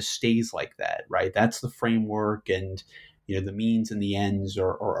just kind of stays like that, right? That's the framework, and the means and the ends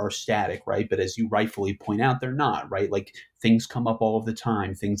are static, right? But as you rightfully point out, they're not, right? Like things come up all of the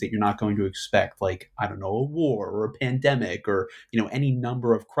time, things that you're not going to expect, like, I don't know, a war or a pandemic or, any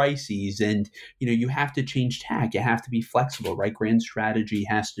number of crises. And, you have to change tack. You have to be flexible, right? Grand strategy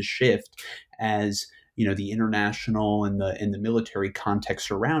has to shift as, the international and the military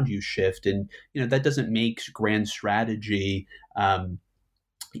context around you shift. And, that doesn't make grand strategy, a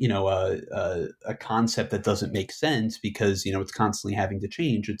concept that doesn't make sense because, it's constantly having to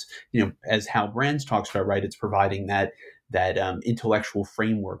change. It's, as Hal Brands talks about, right, it's providing that intellectual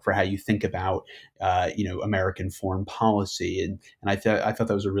framework for how you think about, American foreign policy. And I thought that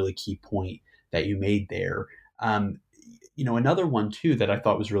was a really key point that you made there. Another one too that I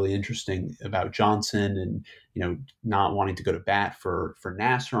thought was really interesting about Johnson and, not wanting to go to bat for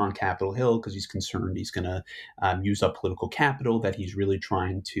Nasser on Capitol Hill because he's concerned he's going to use up political capital, that he's really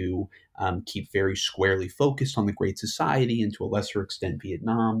trying to keep very squarely focused on the Great Society and to a lesser extent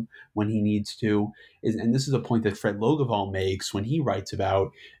Vietnam when he needs to. And this is a point that Fred Logevall makes when he writes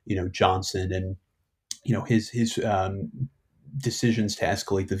about, Johnson and, his decisions to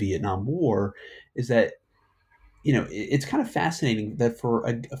escalate the Vietnam War, is that it's kind of fascinating that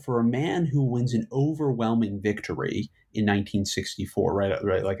for a man who wins an overwhelming victory in 1964,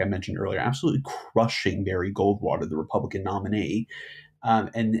 right, like I mentioned earlier, absolutely crushing Barry Goldwater, the Republican nominee,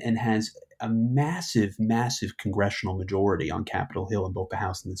 and has a massive, massive congressional majority on Capitol Hill in both the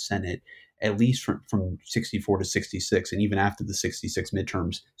House and the Senate, at least from 64 to 66, and even after the 66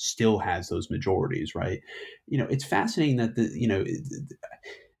 midterms, still has those majorities, right? It's fascinating that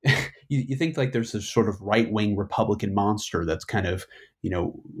you think like there's this sort of right-wing Republican monster that's kind of,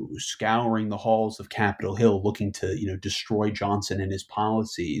 scouring the halls of Capitol Hill looking to, destroy Johnson and his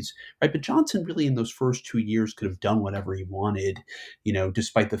policies, right? But Johnson really in those first 2 years could have done whatever he wanted,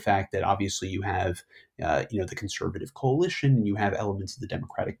 despite the fact that obviously you have, the conservative coalition and you have elements of the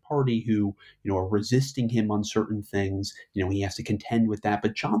Democratic Party who, are resisting him on certain things. He has to contend with that.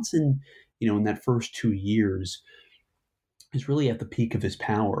 But Johnson, in that first 2 years, is really at the peak of his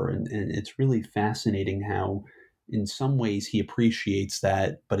power. And it's really fascinating how in some ways he appreciates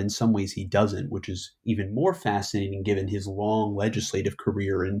that, but in some ways he doesn't, which is even more fascinating given his long legislative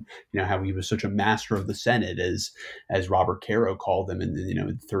career and, how he was such a master of the Senate, as Robert Caro called him in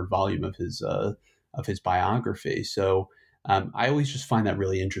the third volume of his biography. So I always just find that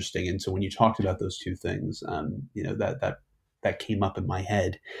really interesting. And so when you talked about those two things, that came up in my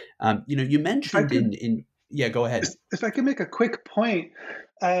head. You mentioned yeah, go ahead. If I could make a quick point,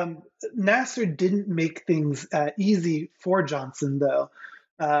 Nasser didn't make things easy for Johnson, though,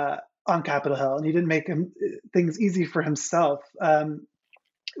 on Capitol Hill, and he didn't make things easy for himself.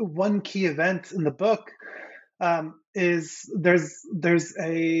 One key event in the book is there's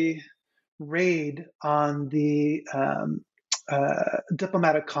a raid on the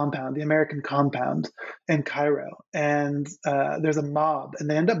diplomatic compound, the American compound in Cairo, and there's a mob, and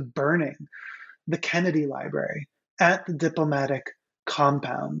they end up burning the Kennedy Library at the diplomatic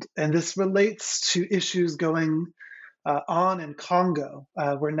compound. And this relates to issues going on in Congo,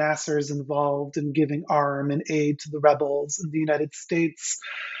 where Nasser is involved in giving arm and aid to the rebels, and the United States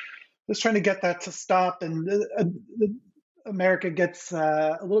was trying to get that to stop. And America gets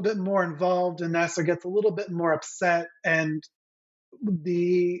a little bit more involved and Nasser gets a little bit more upset, and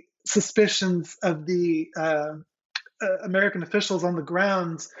the suspicions of the American officials on the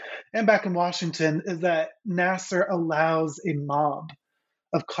ground and back in Washington is that Nasser allows a mob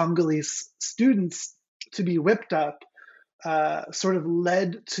of Congolese students to be whipped up, sort of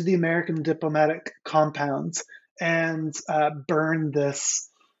led to the American diplomatic compounds and burn this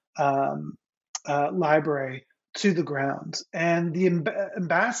library to the ground. And the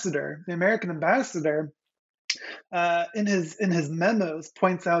ambassador, the American ambassador, in his memos,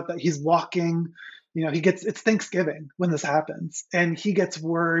 points out that he's walking. It's Thanksgiving when this happens, and he gets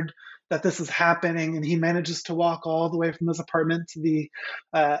word that this is happening, and he manages to walk all the way from his apartment to the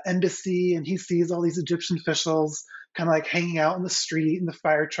embassy, and he sees all these Egyptian officials kind of like hanging out in the street in the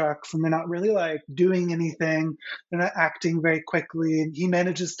fire trucks, and they're not really like doing anything. They're not acting very quickly, and he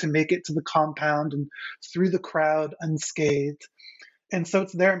manages to make it to the compound and through the crowd unscathed. And so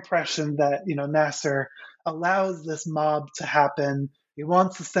it's their impression that Nasser allows this mob to happen. He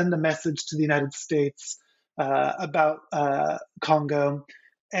wants to send a message to the United States about Congo.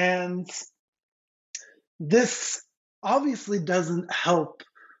 And this obviously doesn't help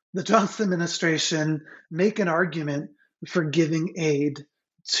the Johnson administration make an argument for giving aid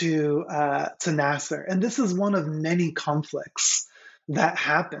to Nasser. And this is one of many conflicts that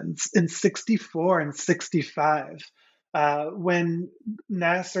happens in 64 and 65 when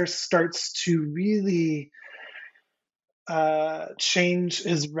Nasser starts to really change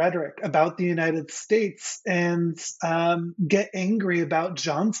his rhetoric about the United States and get angry about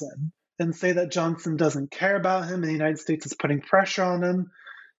Johnson and say that Johnson doesn't care about him and the United States is putting pressure on him.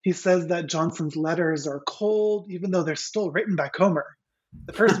 He says that Johnson's letters are cold, even though they're still written by Comer.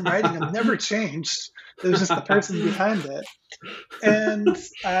 The person writing them never changed. It was just the person behind it. And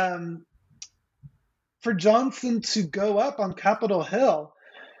for Johnson to go up on Capitol Hill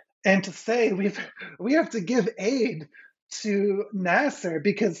and to say we have to give aid to Nasser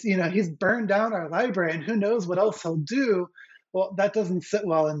because he's burned down our library and who knows what else he'll do. Well, that doesn't sit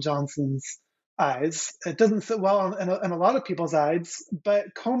well in Johnson's eyes. It doesn't sit well in a lot of people's eyes.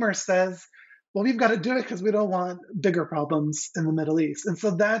 But Comer says, well, we've got to do it because we don't want bigger problems in the Middle East. And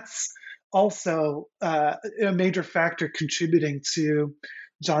so that's also a major factor contributing to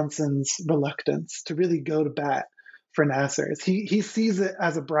Johnson's reluctance to really go to bat for Nasser. He sees it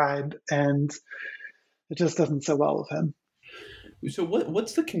as a bribe, and it just doesn't sit well with him. So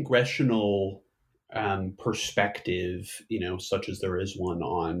what's the congressional perspective, such as there is one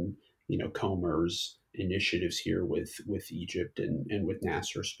on, Comer's initiatives here with Egypt and with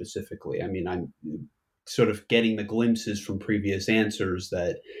Nasser specifically? I mean, I'm sort of getting the glimpses from previous answers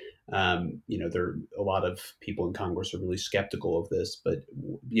that, there are a lot of people in Congress are really skeptical of this, but,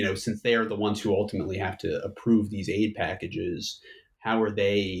 since they are the ones who ultimately have to approve these aid packages, how are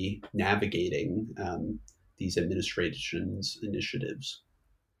they navigating these administration's initiatives?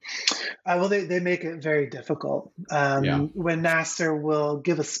 Well, they make it very difficult. When Nasser will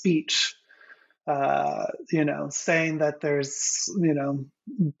give a speech, saying that there's,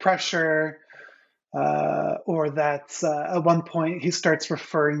 pressure, or that at one point he starts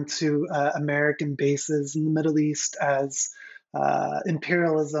referring to American bases in the Middle East as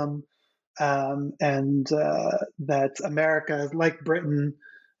imperialism, and that America is like Britain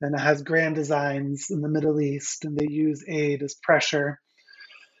and it has grand designs in the Middle East, and they use aid as pressure.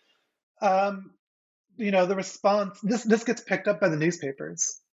 The response, this gets picked up by the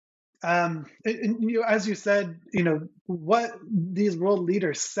newspapers. As you said, what these world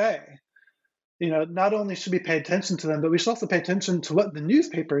leaders say, not only should we pay attention to them, but we should also pay attention to what the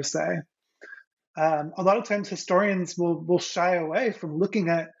newspapers say. A lot of times historians will shy away from looking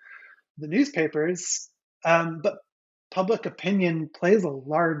at the newspapers, but public opinion plays a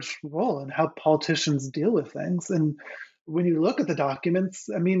large role in how politicians deal with things. And when you look at the documents,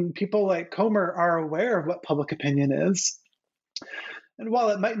 I mean, people like Comer are aware of what public opinion is. And while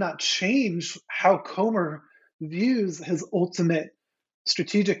it might not change how Comer views his ultimate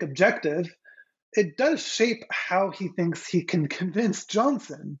strategic objective, it does shape how he thinks he can convince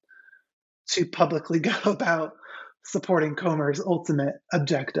Johnson to publicly go about supporting Comer's ultimate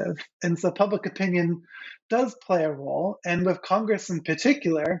objective. And so public opinion does play a role. And with Congress in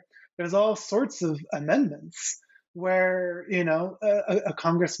particular, there's all sorts of amendments where, a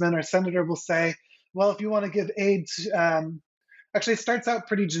congressman or senator will say, well, if you want to give aid to, actually it starts out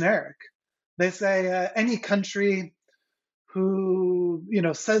pretty generic. They say any country who,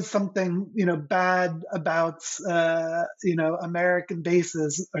 says something, bad about, American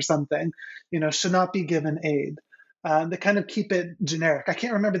bases or something, should not be given aid. They kind of keep it generic. I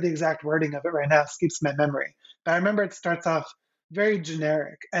can't remember the exact wording of it right now. It escapes my memory. But I remember it starts off very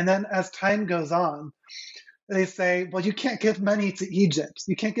generic. And then as time goes on, they say, well, you can't give money to Egypt.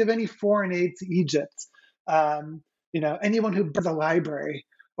 You can't give any foreign aid to Egypt. Anyone who burns a library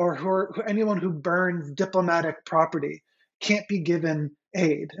or anyone who burns diplomatic property can't be given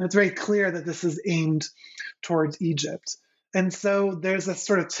aid. And it's very clear that this is aimed towards Egypt. And so there's a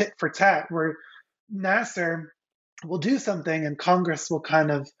sort of tit for tat where Nasser will do something and Congress will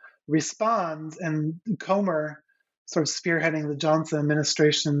kind of respond, and Comer, sort of spearheading the Johnson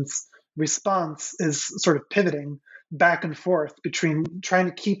administration's response, is sort of pivoting back and forth between trying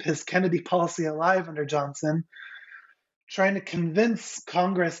to keep his Kennedy policy alive under Johnson, trying to convince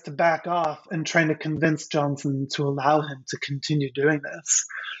Congress to back off, and trying to convince Johnson to allow him to continue doing this.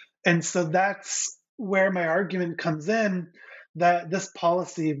 And so that's where my argument comes in, that this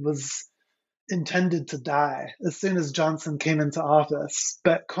policy was intended to die as soon as Johnson came into office,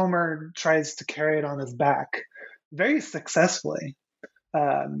 but Comer tries to carry it on his back very successfully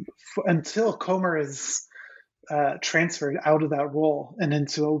until Comer is transferred out of that role and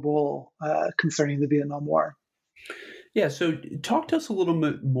into a role concerning the Vietnam War. Yeah, so talk to us a little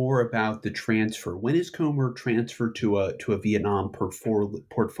bit more about the transfer. When is Comer transferred to a Vietnam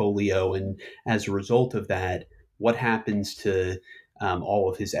portfolio, and as a result of that, what happens to all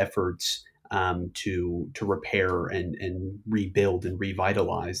of his efforts to repair and rebuild and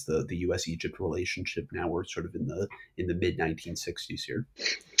revitalize the U.S.-Egypt relationship? Now we're sort of in the mid 1960s here.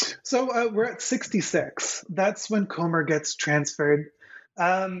 So we're at 66. That's when Comer gets transferred.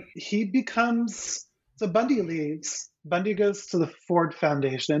 He becomes, so Bundy leaves. Bundy goes to the Ford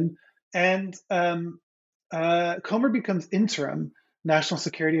Foundation, and Comer becomes interim national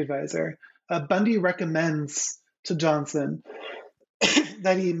security advisor. Bundy recommends to Johnson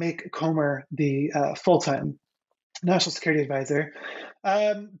that he make Comer the full-time national security advisor.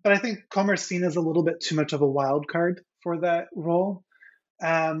 But I think Comer's seen as a little bit too much of a wild card for that role.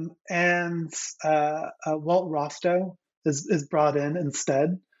 And Walt Rostow is brought in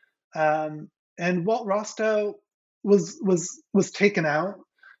instead. And Walt Rostow was taken out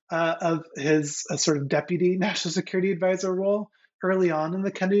of his sort of deputy national security advisor role early on in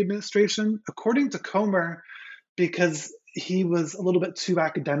the Kennedy administration, according to Comer, because he was a little bit too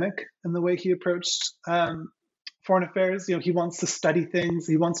academic in the way he approached foreign affairs. He wants to study things.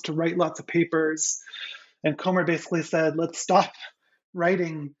 He wants to write lots of papers. And Comer basically said, let's stop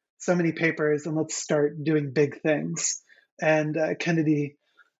writing so many papers and let's start doing big things. And Kennedy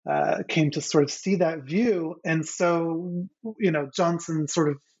came to sort of see that view. And so, Johnson sort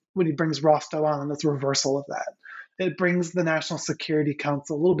of, when he brings Rostow on, that's a reversal of that. It brings the National Security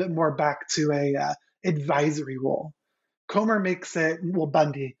Council a little bit more back to a advisory role. Comer makes it, well,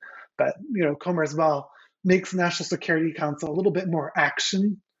 Bundy, but Comer as well, makes the National Security Council a little bit more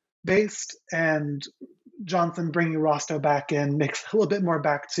action-based, and Johnson bringing Rostow back in makes it a little bit more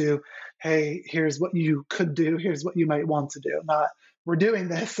back to, hey, here's what you could do, here's what you might want to do, not we're doing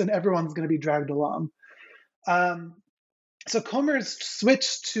this and everyone's going to be dragged along. So Comer's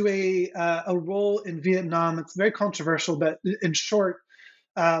switched to a role in Vietnam. It's very controversial, but in short,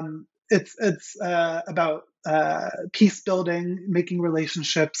 it's about peace building, making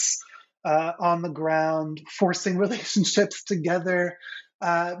relationships on the ground, forcing relationships together,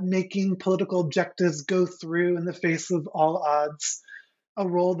 making political objectives go through in the face of all odds, a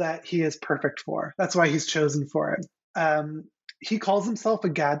role that he is perfect for. That's why he's chosen for it. He calls himself a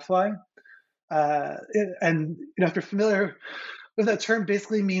gadfly. And if you're familiar with that term,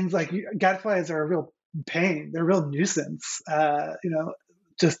 basically means like gadflies are a real pain. They're a real nuisance,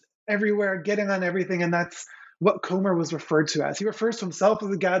 just everywhere, getting on everything. And that's what Comer was referred to as. He refers to himself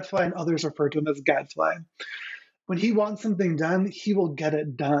as a gadfly, and others refer to him as a gadfly. When he wants something done, he will get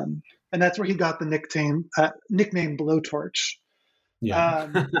it done. And that's where he got the nickname Blowtorch.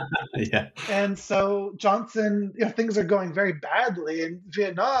 Yeah. Yeah. And so Johnson, things are going very badly in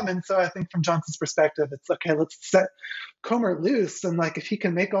Vietnam. And so I think from Johnson's perspective, it's okay, let's set Comer loose. And if he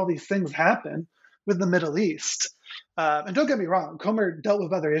can make all these things happen with the Middle East, and don't get me wrong, Comer dealt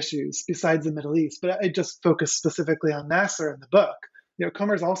with other issues besides the Middle East, but I just focused specifically on Nasser in the book.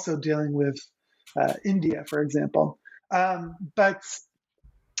 Comer's also dealing with India, for example. But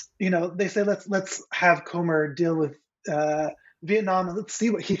they say let's have Comer deal with Vietnam, and let's see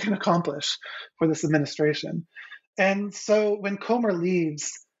what he can accomplish for this administration. And so when Comer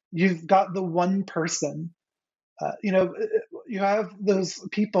leaves, you've got the one person. You have those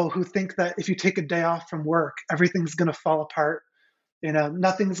people who think that if you take a day off from work, everything's going to fall apart.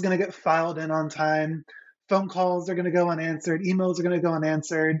 Nothing's going to get filed in on time. Phone calls are going to go unanswered. Emails are going to go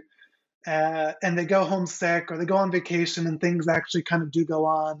unanswered. and they go homesick or they go on vacation and things actually kind of do go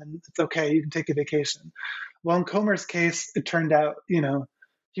on and it's okay, you can take a vacation. Well, in Comer's case, it turned out,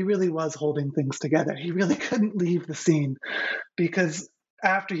 he really was holding things together. He really couldn't leave the scene because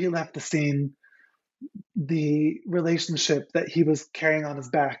after he left the scene, the relationship that he was carrying on his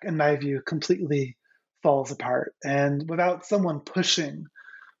back, in my view, completely falls apart. And without someone pushing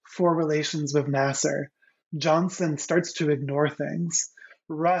for relations with Nasser, Johnson starts to ignore things.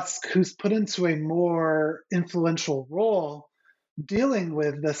 Rusk, who's put into a more influential role dealing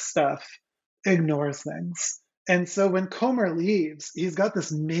with this stuff, ignores things. And so when Comer leaves, he's got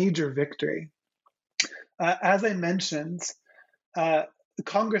this major victory. As I mentioned,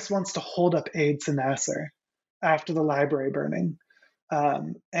 Congress wants to hold up aid to Nasser after the library burning.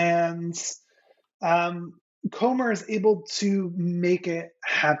 And Comer is able to make it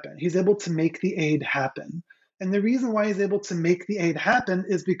happen. He's able to make the aid happen. And the reason why he's able to make the aid happen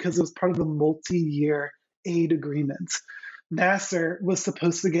is because it was part of the multi-year aid agreement. Nasser was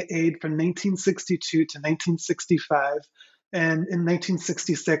supposed to get aid from 1962 to 1965. And in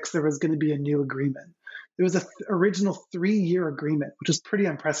 1966, there was going to be a new agreement. It was an original 3-year agreement, which is pretty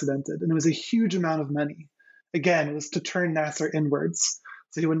unprecedented. And it was a huge amount of money. Again, it was to turn Nasser inwards,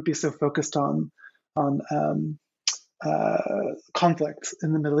 so he wouldn't be so focused on conflict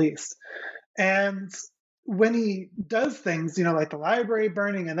in the Middle East. And when he does things, like the library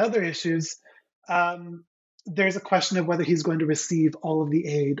burning and other issues, there's a question of whether he's going to receive all of the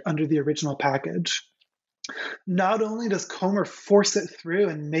aid under the original package. Not only does Comer force it through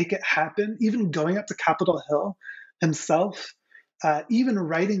and make it happen, even going up to Capitol Hill himself, even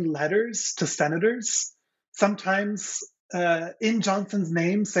writing letters to senators, sometimes in Johnson's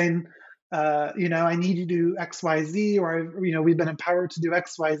name saying, I need you to do X, Y, Z, or, we've been empowered to do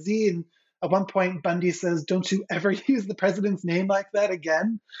X, Y, Z. And at one point, Bundy says, don't you ever use the president's name like that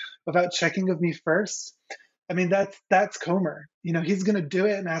again without checking with me first. I mean, that's Comer. He's going to do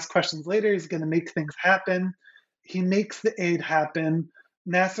it and ask questions later. He's going to make things happen. He makes the aid happen.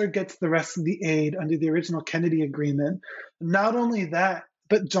 Nasser gets the rest of the aid under the original Kennedy agreement. Not only that,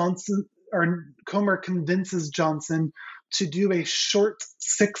 but Comer convinces Johnson to do a short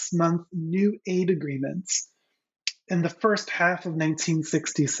 6-month new aid agreement in the first half of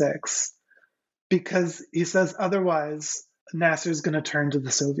 1966, because he says otherwise Nasser's going to turn to the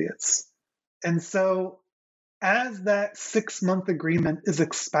Soviets. And so as that 6-month agreement is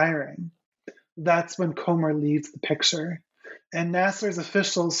expiring, that's when Comer leaves the picture. And Nasser's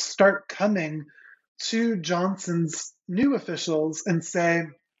officials start coming to Johnson's new officials and say,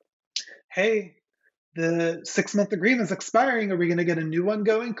 hey, the 6-month agreement is expiring. Are we going to get a new one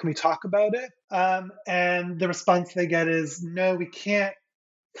going? Can we talk about it? And the response they get is, no, we can't.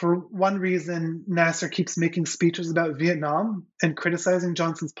 For one reason, Nasser keeps making speeches about Vietnam and criticizing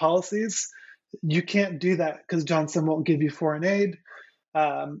Johnson's policies. You can't do that because Johnson won't give you foreign aid.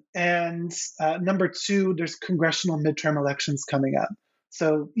 And number two, there's congressional midterm elections coming up.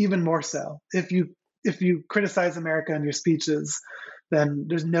 So even more so, if you criticize America in your speeches, then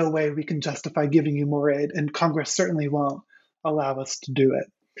there's no way we can justify giving you more aid, and Congress certainly won't allow us to do it.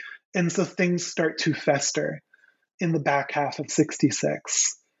 And so things start to fester in the back half of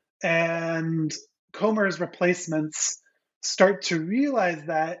 66. And Comer's replacements start to realize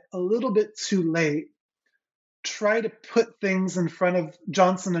that a little bit too late, try to put things in front of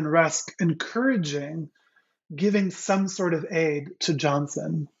Johnson and Rusk, encouraging giving some sort of aid to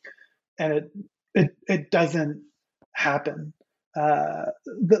Johnson. And it doesn't happen.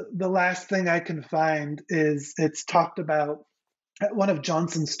 The last thing I can find is it's talked about at one of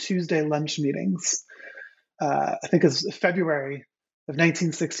Johnson's Tuesday lunch meetings. I think it's February of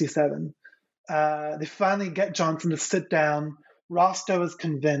 1967. They finally get Johnson to sit down. Rostow is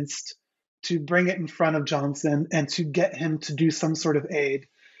convinced to bring it in front of Johnson and to get him to do some sort of aid.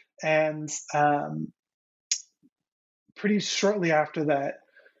 And pretty shortly after that,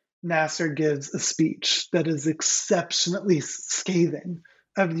 Nasser gives a speech that is exceptionally scathing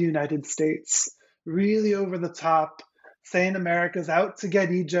of the United States, really over the top, saying America's out to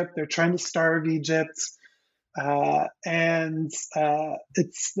get Egypt. They're trying to starve Egypt. And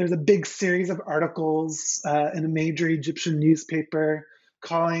there's a big series of articles in a major Egyptian newspaper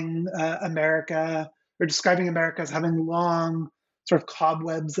calling America, or describing America as having long sort of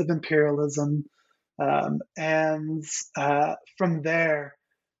cobwebs of imperialism. And from there,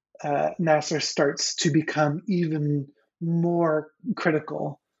 Nasser starts to become even more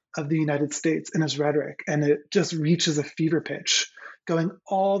critical of the United States in his rhetoric, and it just reaches a fever pitch, going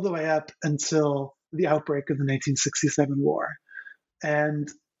all the way up until the outbreak of the 1967 war. And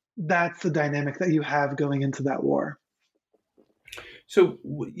that's the dynamic that you have going into that war. So,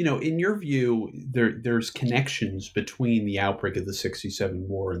 in your view, there's connections between the outbreak of the '67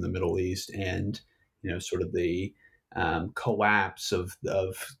 war in the Middle East and, sort of the collapse of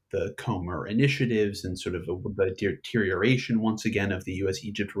the Comer initiatives and sort of the deterioration once again of the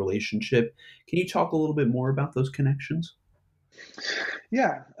U.S.-Egypt relationship. Can you talk a little bit more about those connections?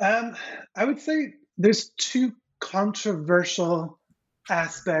 Yeah, I would say there's two controversial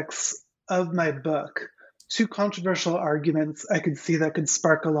aspects of my book, two controversial arguments I could see that could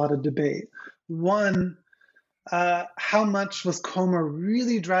spark a lot of debate. One, how much was Comer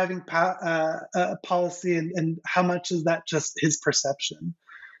really driving policy, and how much is that just his perception?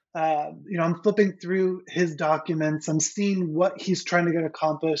 I'm flipping through his documents. I'm seeing what he's trying to get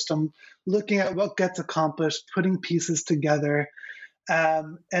accomplished. I'm looking at what gets accomplished, putting pieces together.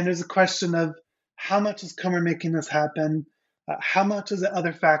 And there's a question of how much is Comer making this happen? How much is it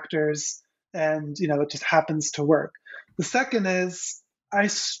other factors? And, it just happens to work. The second is I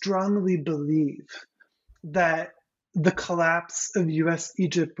strongly believe that the collapse of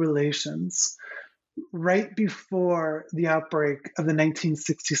US-Egypt relations right before the outbreak of the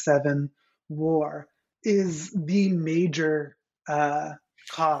 1967 war is the major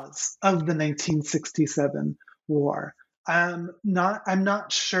cause of the 1967 war. I'm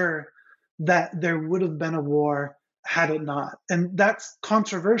not sure that there would have been a war had it not. And that's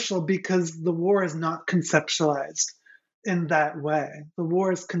controversial because the war is not conceptualized in that way. The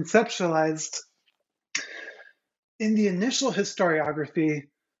war is conceptualized in the initial historiography.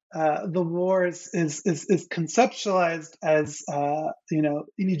 The war is conceptualized as an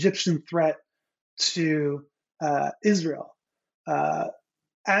Egyptian threat to Israel.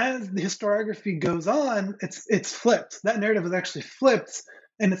 As the historiography goes on, it's flipped. That narrative is actually flipped,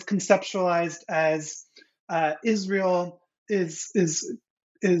 and it's conceptualized as Israel is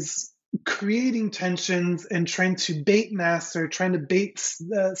creating tensions and trying to bait Nasser, trying to bait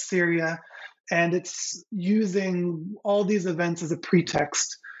Syria, and it's using all these events as a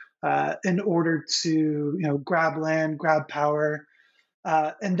pretext in order to grab land, grab power.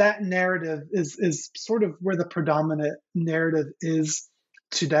 And that narrative is sort of where the predominant narrative is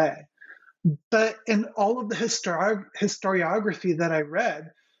today. But in all of the historiography that I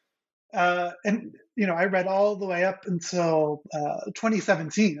read, and I read all the way up until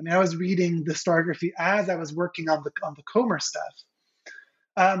 2017. I mean, I was reading the historiography as I was working on the Comer stuff.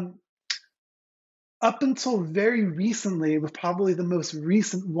 Up until very recently, with probably the most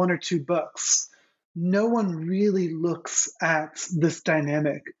recent one or two books, no one really looks at this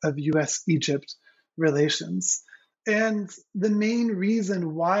dynamic of US-Egypt relations. And the main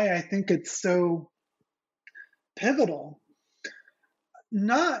reason why I think it's so pivotal,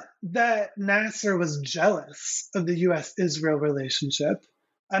 not that Nasser was jealous of the US-Israel relationship.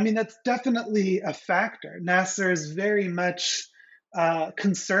 I mean, that's definitely a factor. Nasser is very much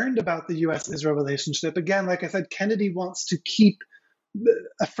concerned about the US-Israel relationship. Again, like I said, Kennedy wants to keep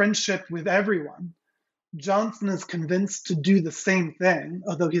a friendship with everyone. Johnson is convinced to do the same thing,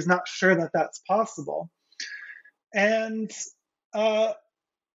 although he's not sure that that's possible. And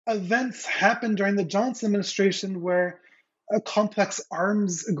events happen during the Johnson administration where a complex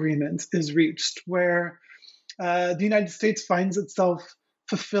arms agreement is reached, where the United States finds itself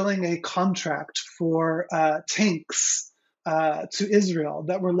fulfilling a contract for tanks to Israel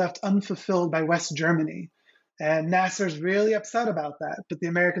that were left unfulfilled by West Germany. And Nasser's really upset about that. But the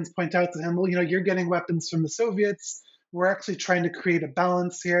Americans point out to him, well, you're getting weapons from the Soviets. We're actually trying to create a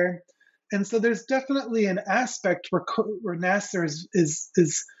balance here. And so there's definitely an aspect where Nasser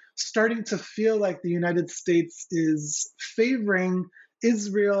is starting to feel like the United States is favoring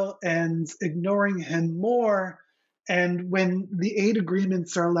Israel and ignoring him more. And when the aid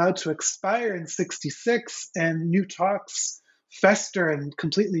agreements are allowed to expire in 66 and new talks fester and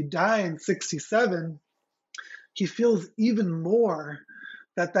completely die in 67, he feels even more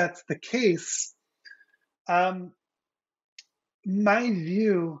that that's the case. My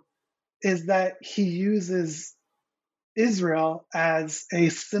view is that he uses Israel as a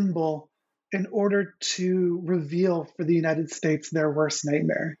symbol in order to reveal for the United States their worst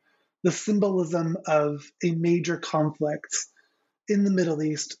nightmare, the symbolism of a major conflict in the Middle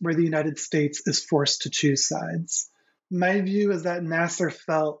East where the United States is forced to choose sides. My view is that Nasser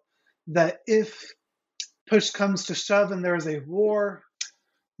felt that if push comes to shove and there is a war,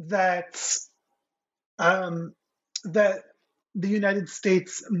 that that the United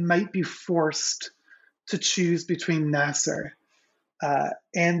States might be forced to choose between Nasser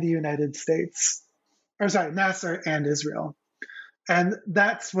and the United States, or sorry, Nasser and Israel. And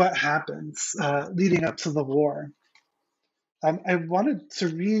that's what happens leading up to the war. I wanted to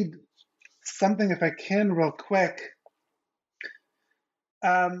read something, if I can, real quick.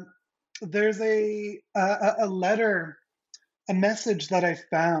 There's a letter, a message that I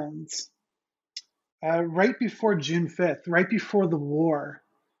found right before June 5th, right before the war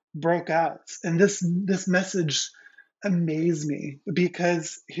broke out. And this message amazed me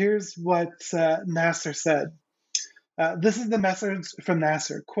because here's what Nasser said. This is the message from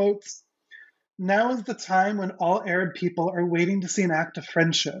Nasser. Quote, "Now is the time when all Arab people are waiting to see an act of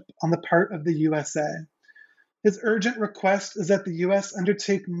friendship on the part of the USA. His urgent request is that the US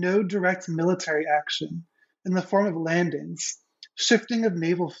undertake no direct military action in the form of landings, shifting of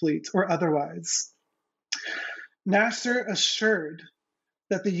naval fleets, or otherwise." Nasser assured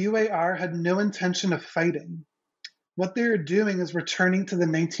that the UAR had no intention of fighting. What they are doing is returning to the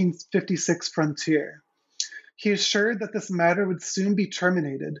 1956 frontier. He assured that this matter would soon be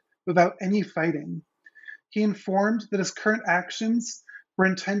terminated without any fighting. He informed that his current actions were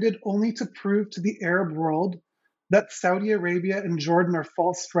intended only to prove to the Arab world that Saudi Arabia and Jordan are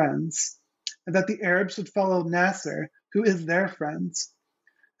false friends, and that the Arabs should follow Nasser, who is their friend.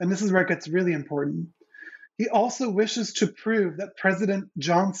 And this is where it gets really important. He also wishes to prove that President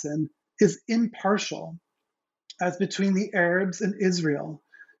Johnson is impartial as between the Arabs and Israel,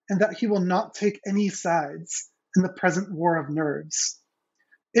 and that he will not take any sides in the present war of nerves.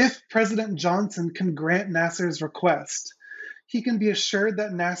 If President Johnson can grant Nasser's request, he can be assured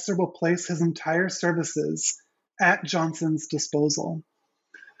that Nasser will place his entire services at Johnson's disposal.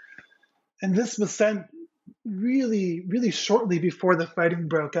 And this was sent really, really shortly before the fighting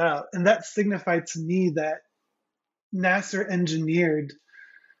broke out. And that signified to me that Nasser engineered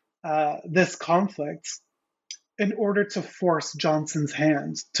this conflict in order to force Johnson's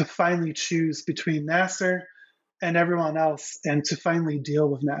hand to finally choose between Nasser and everyone else and to finally deal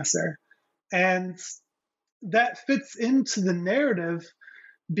with Nasser. And that fits into the narrative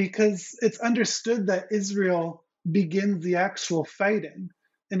because it's understood that Israel begins the actual fighting,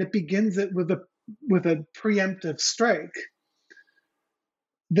 and it begins it with a preemptive strike.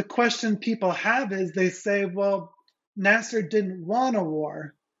 The question people have is they say, well, Nasser didn't want a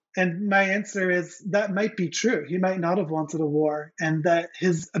war. And my answer is that might be true. He might not have wanted a war, and that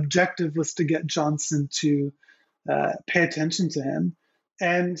his objective was to get Johnson to pay attention to him.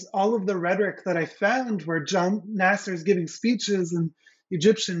 And all of the rhetoric that I found where Nasser is giving speeches in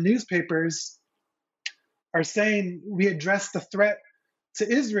Egyptian newspapers are saying, we address the threat to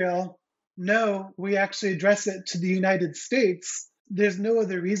Israel. No, we actually address it to the United States. There's no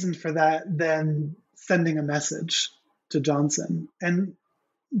other reason for that than sending a message to Johnson. And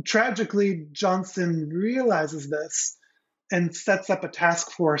tragically, Johnson realizes this and sets up a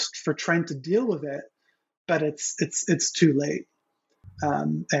task force for trying to deal with it, but it's too late.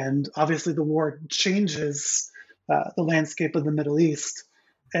 And obviously, the war changes the landscape of the Middle East.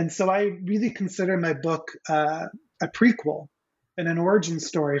 And so I really consider my book a prequel and an origin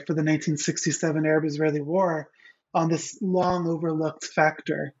story for the 1967 Arab-Israeli War on this long overlooked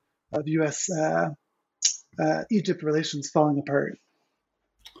factor of U.S.-Egypt relations falling apart.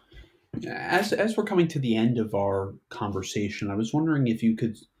 As we're coming to the end of our conversation, I was wondering if you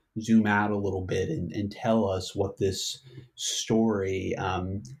could zoom out a little bit and tell us what this story,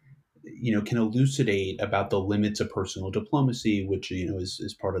 can elucidate about the limits of personal diplomacy, which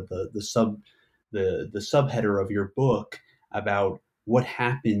is part of the subheader of your book about what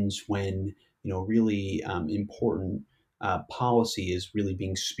happens when really important policy is really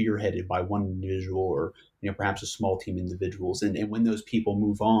being spearheaded by one individual or perhaps a small team of individuals, and when those people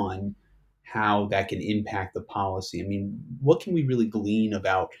move on, how that can impact the policy. I mean, what can we really glean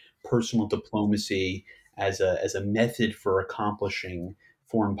about personal diplomacy as a method for accomplishing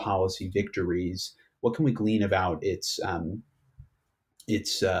foreign policy victories? What can we glean about its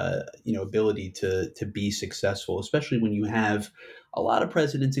ability to be successful, especially when you have a lot of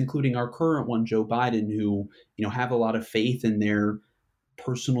presidents, including our current one, Joe Biden, who have a lot of faith in their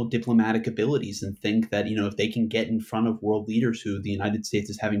personal diplomatic abilities and think that if they can get in front of world leaders who the United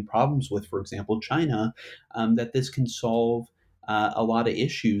States is having problems with, for example China, that this can solve a lot of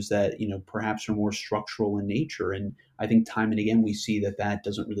issues that perhaps are more structural in nature. And I think time and again we see that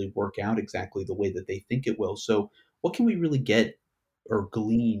doesn't really work out exactly the way that they think it will. So what can we really get or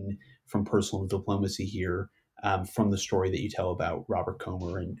glean from personal diplomacy here, from the story that you tell about Robert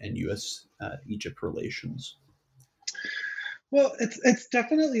Comer and U.S.-Egypt relations? Well, it's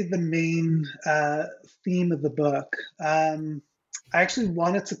definitely the main theme of the book. I actually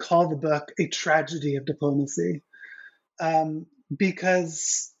wanted to call the book A Tragedy of Diplomacy,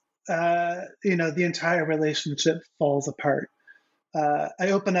 because the entire relationship falls apart.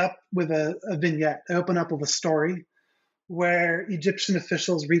 I open up with a vignette. I open up with a story where Egyptian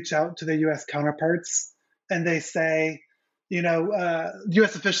officials reach out to their U.S. counterparts and they say,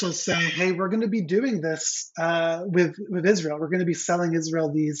 U.S. officials say, "Hey, we're going to be doing this with Israel. We're going to be selling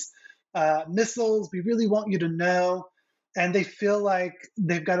Israel these missiles. We really want you to know." And they feel like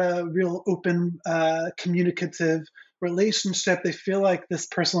they've got a real open, communicative relationship. They feel like this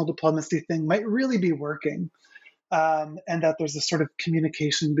personal diplomacy thing might really be working, and that there's a sort of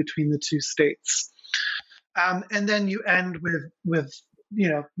communication between the two states. And then you end with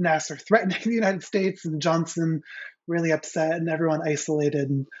Nasser threatening the United States and Johnson really upset and everyone isolated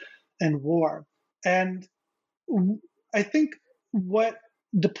and war. And I think what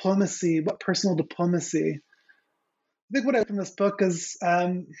personal diplomacy, I think what I learned from this book is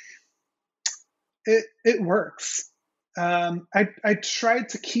it works. I tried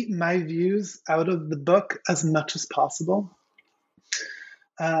to keep my views out of the book as much as possible.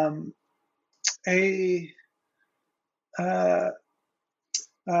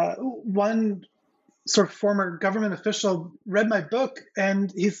 One sort of former government official read my book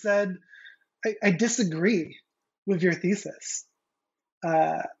and he said, I disagree with your thesis.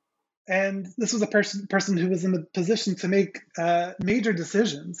 And this was a person who was in the position to make major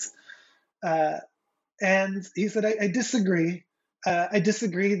decisions. And he said, I disagree. I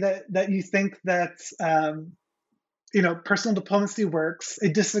disagree that you think that personal diplomacy works. I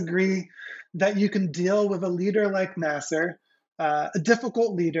disagree that you can deal with a leader like Nasser, a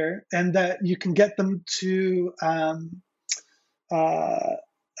difficult leader, and that you can get them to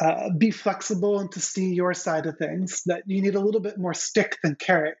be flexible and to see your side of things, that you need a little bit more stick than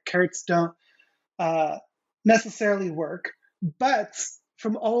carrot. Carrots don't necessarily work. But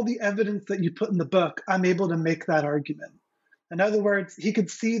from all the evidence that you put in the book, I'm able to make that argument. In other words, he could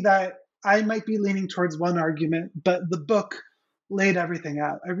see that I might be leaning towards one argument, but the book laid everything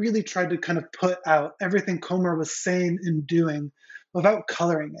out. I really tried to kind of put out everything Comer was saying and doing without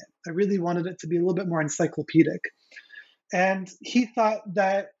coloring it. I really wanted it to be a little bit more encyclopedic. And he thought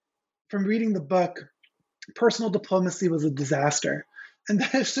that from reading the book, personal diplomacy was a disaster and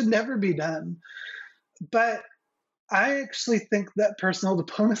that it should never be done. But I actually think that personal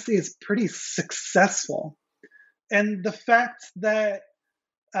diplomacy is pretty successful. And the fact that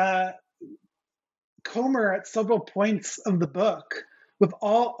Comer, at several points of the book, with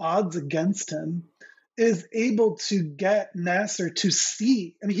all odds against him, is able to get Nasser to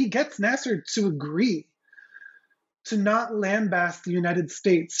see. I mean, he gets Nasser to agree to not lambast the United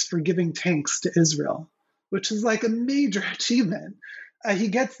States for giving tanks to Israel, which is like a major achievement. He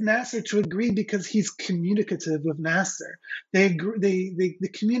gets Nasser to agree because he's communicative with Nasser. They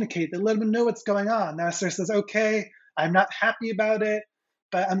communicate. They let him know what's going on. Nasser says, "Okay, I'm not happy about it,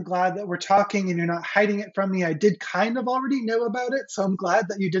 but I'm glad that we're talking and you're not hiding it from me. I did kind of already know about it, so I'm glad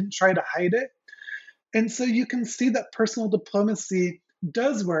that you didn't try to hide it." And so you can see that personal diplomacy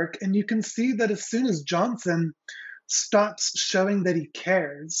does work, and you can see that as soon as Johnson stops showing that he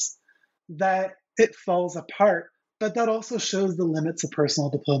cares, that it falls apart. But that also shows the limits of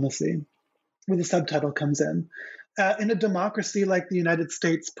personal diplomacy, where the subtitle comes in. In a democracy like the United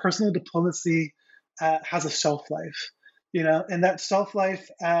States, personal diplomacy has a shelf life, and that shelf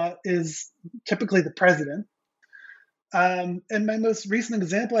life is typically the president. And my most recent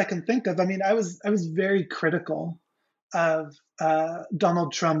example I can think of, I mean, I was very critical of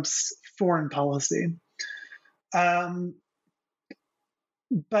Donald Trump's foreign policy. But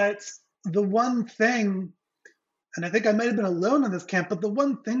the one thing, and I think I might have been alone in this camp, but the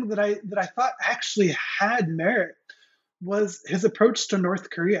one thing that I thought actually had merit was his approach to North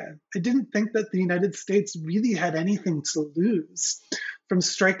Korea. I didn't think that the United States really had anything to lose from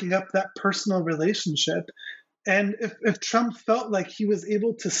striking up that personal relationship. And if Trump felt like he was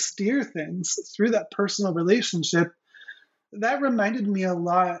able to steer things through that personal relationship, that reminded me a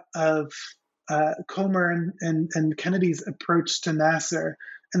lot of Comer and Kennedy's approach to Nasser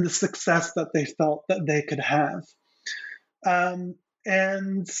and the success that they felt that they could have. And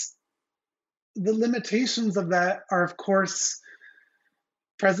the limitations of that are, of course,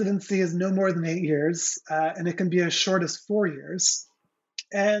 presidency is no more than 8 years, and it can be as short as 4 years.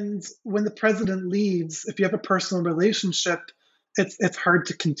 And when the president leaves, if you have a personal relationship, it's hard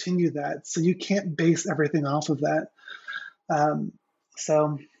to continue that. So you can't base everything off of that.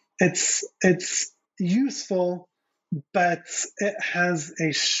 So it's useful, but it has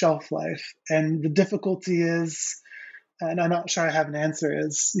a shelf life. And the difficulty is, and I'm not sure I have an answer,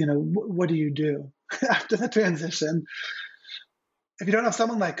 is, what do you do after the transition? If you don't have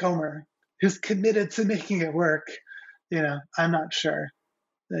someone like Comer who's committed to making it work, I'm not sure,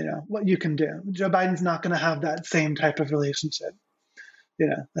 what you can do. Joe Biden's not going to have that same type of relationship,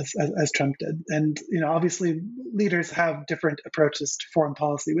 as Trump did. And, obviously leaders have different approaches to foreign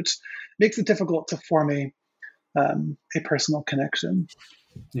policy, which makes it difficult to form a personal connection.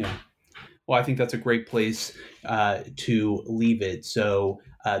 Yeah. Well, I think that's a great place to leave it. So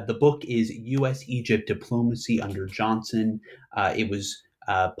the book is U.S.-Egypt Diplomacy Under Johnson. It was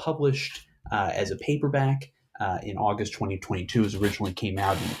published as a paperback in August 2022. It originally came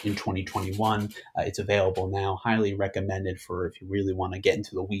out in 2021. It's available now. Highly recommended for if you really want to get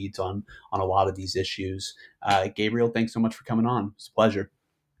into the weeds on a lot of these issues. Gabriel, thanks so much for coming on. It's a pleasure.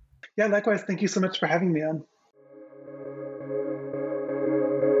 Yeah, likewise. Thank you so much for having me on.